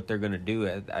haven't heard what they're gonna do.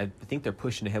 I think they're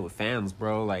pushing ahead with fans,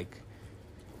 bro. Like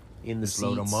in the Just seats.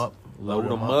 load 'em up. Load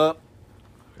them up.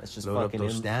 Let's just Load up fucking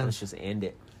those stands. Let's just end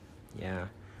it. Yeah.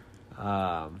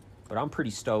 But I'm pretty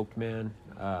stoked, man.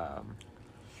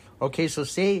 Okay, so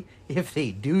say if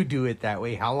they do it that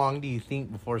way, how long do you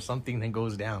think before something then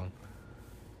goes down?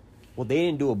 Well, they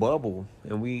didn't do a bubble,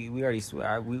 and we already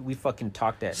we fucking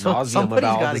talked at So nauseum somebody's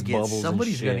about all gotta these get bubbles. and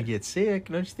somebody's shit. gonna get sick,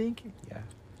 don't you think? Yeah,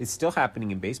 it's still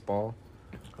happening in baseball.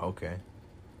 Okay.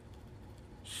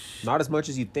 Not as much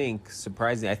as you think.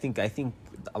 Surprising. I think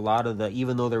a lot of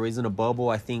even though there isn't a bubble,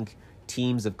 I think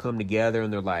teams have come together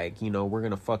and they're like, you know, we're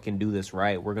gonna fucking do this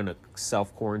right. We're gonna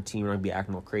self-quarantine. We're gonna be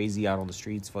acting all crazy out on the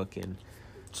streets, fucking.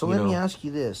 So You let me know. ask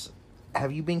you this: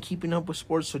 have you been keeping up with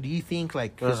sports? So do you think,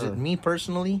 like, because me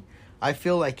personally, I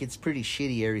feel like it's pretty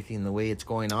shitty, everything, the way it's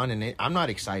going on. And I'm not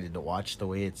excited to watch the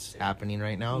way it's happening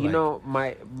right now. You know,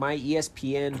 my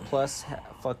ESPN Plus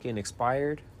fucking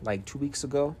expired like 2 weeks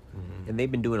ago. And they've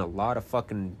been doing a lot of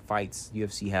fucking fights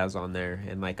UFC has on there.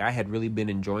 And, like, I had really been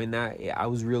enjoying that. I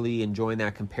was really enjoying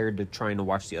that compared to trying to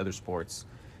watch the other sports.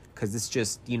 Because it's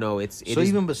just, you know,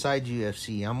 even besides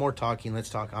UFC,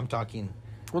 I'm talking...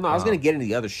 Well, no, I was going to get into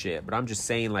the other shit. But I'm just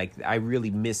saying, like, I really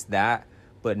missed that.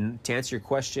 But to answer your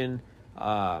question...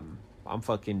 I'm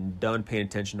fucking done paying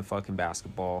attention to fucking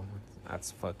basketball. That's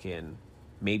fucking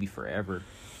maybe forever.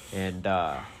 And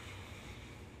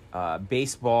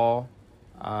baseball,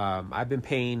 I've been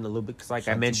paying a little bit because, like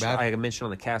I mentioned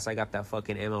on the cast, I got that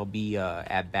fucking MLB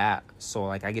at bat, so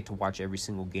like I get to watch every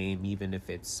single game, even if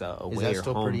it's away or home. Is that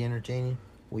still pretty entertaining?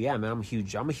 Well, yeah, man, I'm a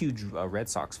huge Red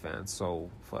Sox fan,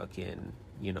 so fucking,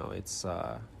 you know, it's.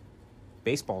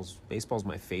 Baseball's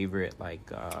my favorite. Like,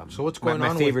 so what's going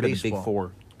on? My favorite with of the big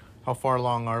four. How far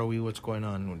along are we? What's going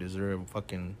on? Is there a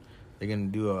fucking? They're gonna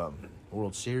do a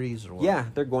World Series or what? Yeah,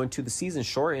 they're going to. The season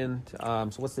shortened. So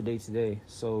what's the date today?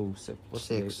 So what's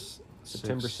the date?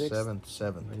 September 6th? 7th.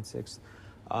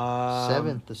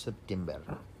 7th of September.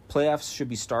 Playoffs should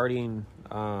be starting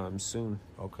soon.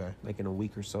 Okay. Like in a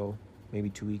week or so, maybe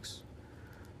 2 weeks.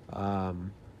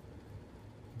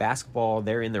 Basketball,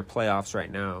 they're in their playoffs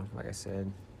right now. Like I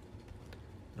said,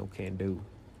 no can do.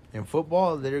 In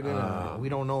football, they're gonna. We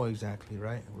don't know exactly,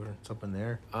 right? It's up in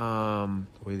there. The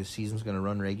way the season's gonna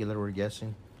run regular, we're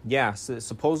guessing. Yeah, so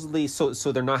supposedly, so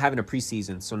they're not having a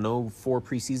preseason. So no 4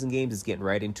 preseason games. Is getting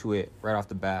right into it right off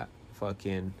the bat.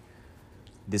 Fucking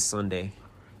this Sunday.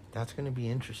 That's gonna be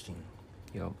interesting.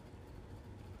 Yep.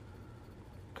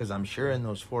 Because I'm sure in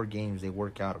those 4 games they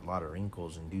work out a lot of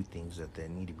wrinkles and do things that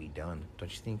need to be done.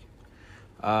 Don't you think?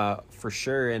 For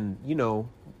sure. And you know,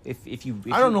 if you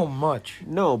I don't know much.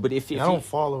 No, but if I don't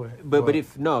follow it. But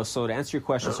if no, so to answer your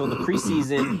question, so in the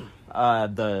preseason,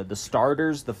 the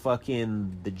starters,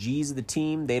 the G's of the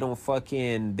team, they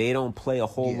don't play a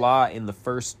whole lot in the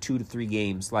first 2 to 3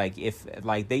 games. Like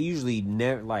they usually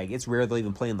never, like, it's rare they'll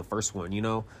even play in the first one, you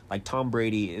know? Like Tom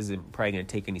Brady isn't probably going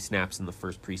to take any snaps in the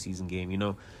first preseason game, you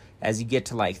know? As you get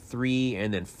to like 3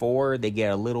 and then 4, they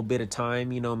get a little bit of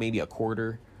time, you know, maybe a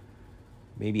quarter,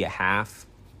 maybe a half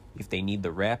if they need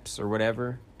the reps or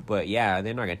whatever. But yeah,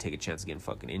 they're not going to take a chance of getting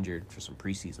fucking injured for some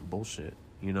preseason bullshit,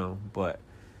 you know? But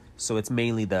so it's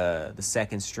mainly the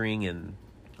second string and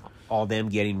all them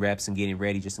getting reps and getting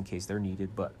ready just in case they're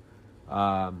needed. But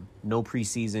no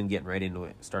preseason, getting right into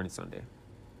it, starting Sunday.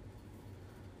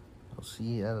 I'll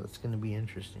see. Yeah, that's going to be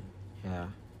interesting. Yeah.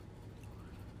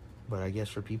 But I guess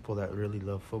for people that really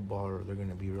love football, they're going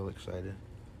to be real excited.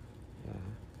 Yeah.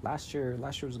 Last year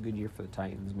was a good year for the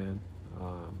Titans, man.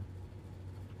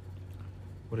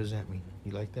 What does that mean?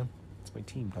 You like them? It's my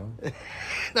team, dog.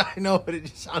 I know, but it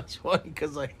just sounds funny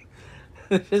because, like,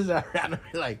 it's just randomly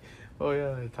like, oh,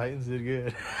 yeah, the Titans did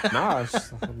good. I'm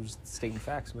just stating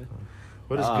facts, man.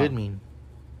 What does good mean?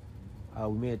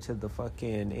 We made it to the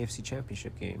fucking AFC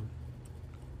Championship game.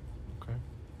 Okay.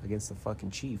 Against the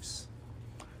fucking Chiefs.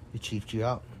 They chiefed you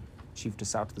out. Chiefed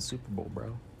us out to the Super Bowl,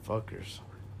 bro. Fuckers.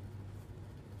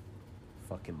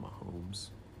 Fucking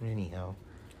Mahomes. Anyhow.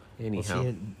 We'll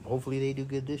see. Hopefully they do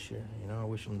good this year. You know, I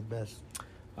wish them the best.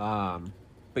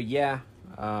 But yeah,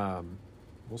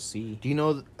 we'll see. Do you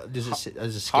know? Does the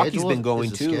schedule? Hockey's been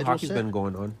going too. Hockey's been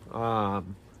going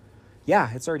on. Yeah,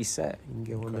 it's already set. You can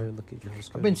get on there and look at your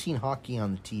schedule. I've been seeing hockey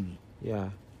on the TV. Yeah.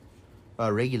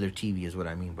 Regular TV is what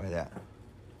I mean by that.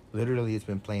 Literally, it's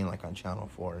been playing like on Channel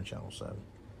 4 and Channel 7.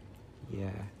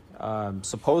 Yeah.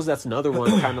 Suppose that's another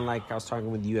one, kind of like I was talking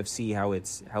with UFC, how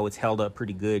it's held up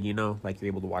pretty good, you know? Like, you're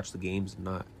able to watch the games and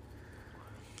not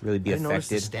really be affected. Notice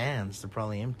the stands. They're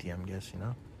probably empty, I'm guessing, you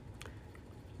know?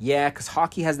 Yeah, because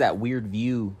hockey has that weird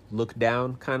view, look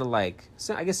down, kind of like,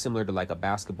 I guess similar to like a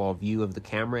basketball view of the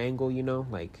camera angle, you know?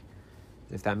 Like,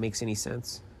 if that makes any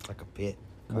sense. Like a pit.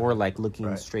 More like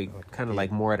looking straight, like kind of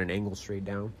like more at an angle straight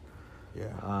down.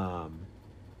 Yeah.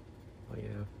 But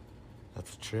yeah.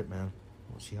 That's a trip, man.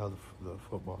 We'll see how the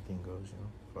football thing goes, you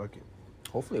know? Fuck it.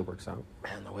 Hopefully it works out.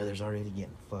 Man, the weather's already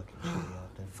getting fucking shitty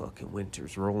out there. Fucking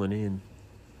winter's rolling in.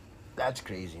 That's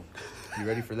crazy. You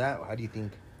ready for that? How do you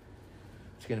think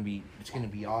it's gonna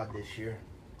be odd this year?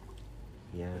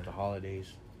 Yeah. With the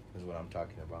holidays is what I'm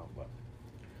talking about, but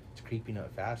it's creeping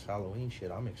up fast. Halloween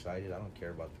shit. I'm excited. I don't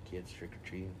care about the kids trick or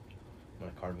treating. I'm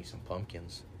gonna carve me some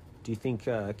pumpkins. Do you think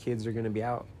kids are gonna be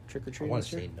out trick or treating? I want to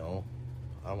say no.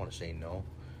 I want to say no.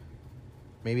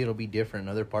 Maybe it'll be different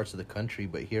in other parts of the country,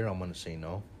 but here I'm gonna say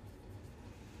no.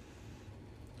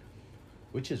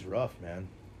 Which is rough, man.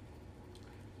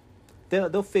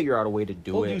 they'll figure out a way to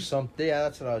do They'll it. do something. Yeah,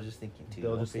 that's what I was just thinking too.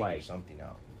 They'll just, figure like, something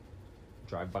out.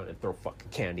 Drive by and throw fucking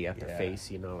candy at their Yeah.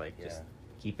 face, you know, like Yeah. just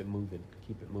keep it moving.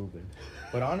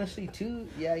 But honestly, too,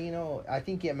 yeah, you know, I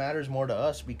think it matters more to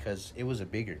us because it was a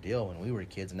bigger deal when we were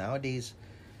kids. Nowadays,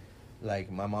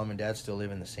 like, my mom and dad still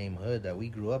live in the same hood that we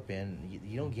grew up in.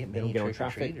 You don't get They don't many get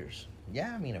on trick-or-treaters.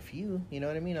 Yeah, I mean, a few. You know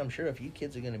what I mean? I'm sure a few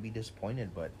kids are going to be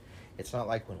disappointed, but it's not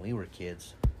like when we were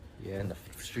kids Yeah. and the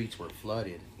streets were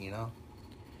flooded, you know?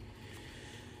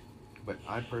 But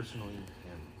I personally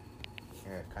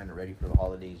am kind of ready for the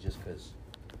holidays just because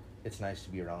it's nice to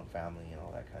be around family and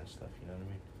all that kind of stuff, you know what I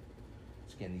mean?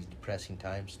 It's getting these depressing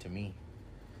times to me.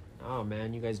 Oh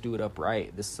man, you guys do it up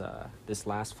right. This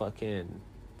last fucking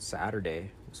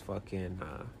Saturday was fucking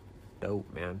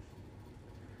dope, man.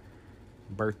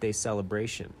 Birthday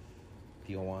celebration.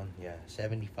 Theo Juan, yeah,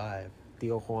 75.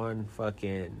 Theo Juan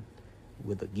fucking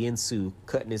with a Ginsu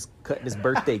cutting his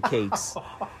birthday cakes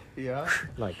Yeah.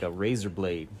 like a razor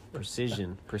blade,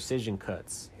 precision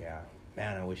cuts. Yeah.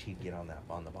 Man, I wish he'd get on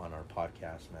our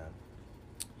podcast, man.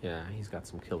 Yeah, he's got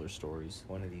some killer stories.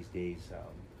 One of these days.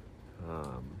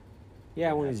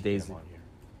 Yeah, one of have these to get days him on here.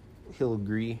 he'll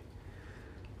agree.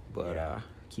 But Yeah.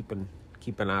 keep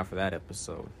an eye for that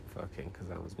episode, fucking, because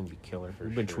that one's gonna be killer. For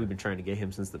We've sure. been trying to get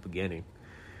him since the beginning,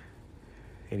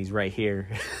 and he's right here.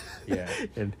 Yeah.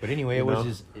 And But anyway, you it was know,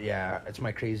 his, it's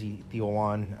my crazy Theo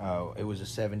Juan. It was his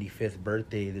 75th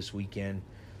birthday this weekend.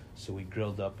 So we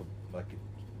grilled up a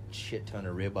shit ton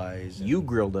of ribeyes. and- you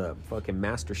grilled up, fucking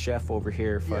Master Chef over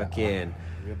here, Yeah, fucking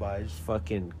ribeyes.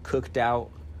 fucking cooked out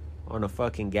on a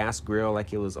fucking gas grill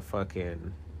like it was a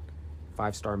fucking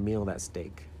 5-star meal. That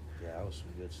steak, Yeah, that was some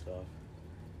good stuff.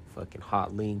 fucking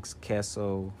hot links,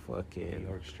 queso, fucking New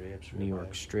York strips. New York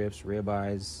ribeyes. strips,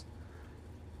 ribeyes.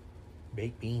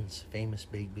 Baked beans. Famous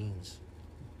baked beans.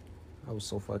 I was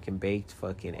so fucking baked.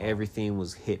 Fucking everything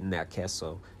was hitting that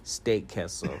queso. Steak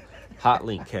queso. Hot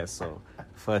link queso.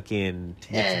 Fucking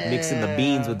mixing the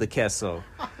beans with the queso.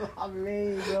 I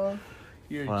mean, bro.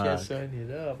 You're Fuck. quesoing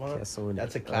it up, huh? Quesoing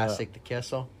That's it a classic, the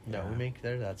queso that we Yeah. make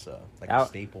there. That's like a Out-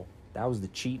 staple. That was the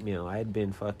cheat meal. I had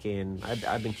been fucking...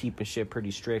 I've been keeping shit pretty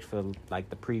strict for like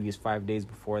the previous 5 days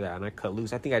before that. And I cut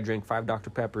loose. I think I drank 5 Dr.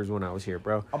 Peppers when I was here,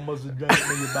 bro. I must have drank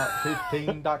me about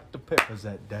 15 Dr. Peppers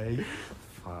that day.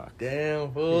 Fuck.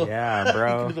 Damn, fool. Yeah,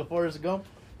 bro. You do the Forrest Gump?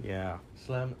 Yeah.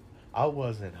 Slam. I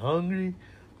wasn't hungry,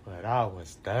 but I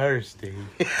was thirsty.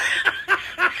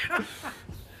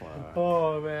 Fuck.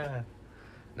 Oh, man.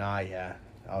 Nah, yeah.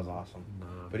 That was awesome. Nah,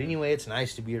 But man. anyway, it's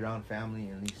nice to be around family.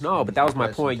 And these, No, but that was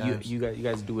my point. times. You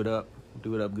guys do it up.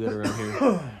 Do it up good around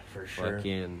here. For sure.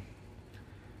 Fucking...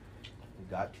 You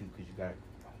got to, because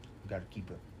you got to keep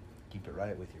it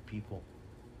right with your people.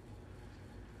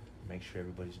 Make sure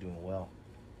everybody's doing well.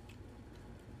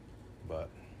 But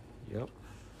Yep.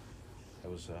 it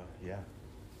was, yeah.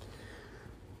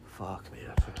 Fuck,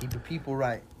 man. So keep your people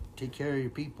right. Take care of your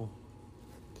people.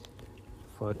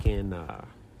 Fucking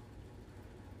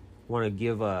want to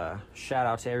give a shout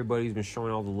out to everybody who's been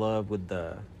showing all the love with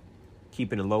the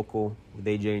Keeping It Local with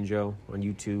AJ and Joe on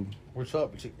YouTube. What's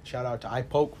up? Shout out to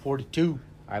iPoke42.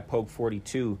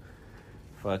 iPoke42.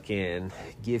 Fucking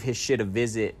give his shit a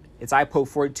visit. It's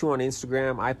iPoke42 on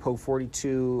Instagram,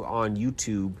 iPoke42 on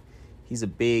YouTube. He's a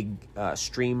big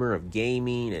streamer of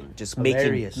gaming and just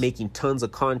Hilarious. making tons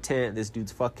of content. This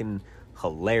dude's fucking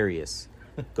hilarious.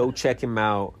 Go check him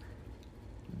out.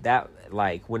 That,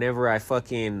 like, whenever I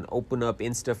fucking open up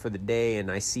Insta for the day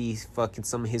and I see fucking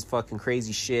some of his fucking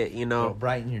crazy shit, you know, It'll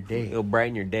brighten your day. it'll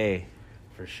brighten your day.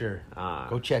 For sure. Uh,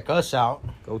 Go check us out.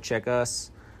 Go check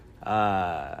us.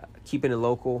 Keeping It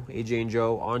Local, AJ and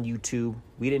Joe on YouTube.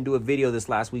 We didn't do a video this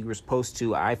last week. We were supposed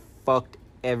to. I fucked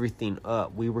everything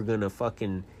up. We were gonna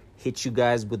fucking hit you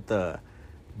guys with the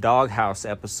Doghouse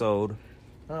episode.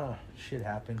 Oh, shit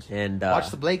happens. And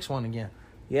Watch the Blake's one again.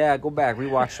 yeah, go back,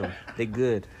 rewatch them. They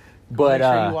good. Make But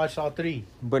sure you watch all 3.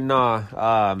 But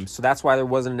nah, so that's why there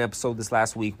wasn't an episode this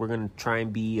last week. We're gonna try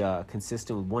and be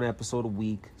consistent with 1 episode a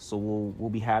week. So we'll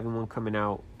be having one coming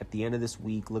out at the end of this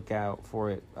week. Look out for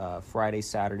it, Friday,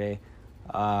 Saturday.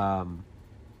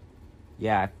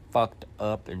 Yeah, I fucked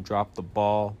up and dropped the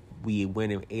ball. We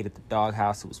went and ate at the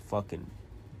Doghouse. It was fucking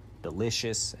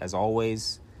delicious as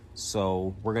always.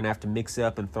 So we're gonna have to mix it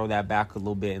up and throw that back a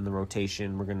little bit in the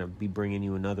rotation. We're gonna be bringing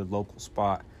you another local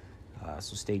spot.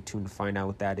 So stay tuned to find out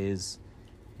what that is.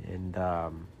 And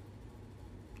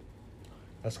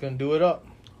That's going to do it up.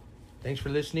 Thanks for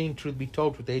listening. Truth Be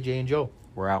Told with AJ and Joe.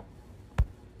 we're out.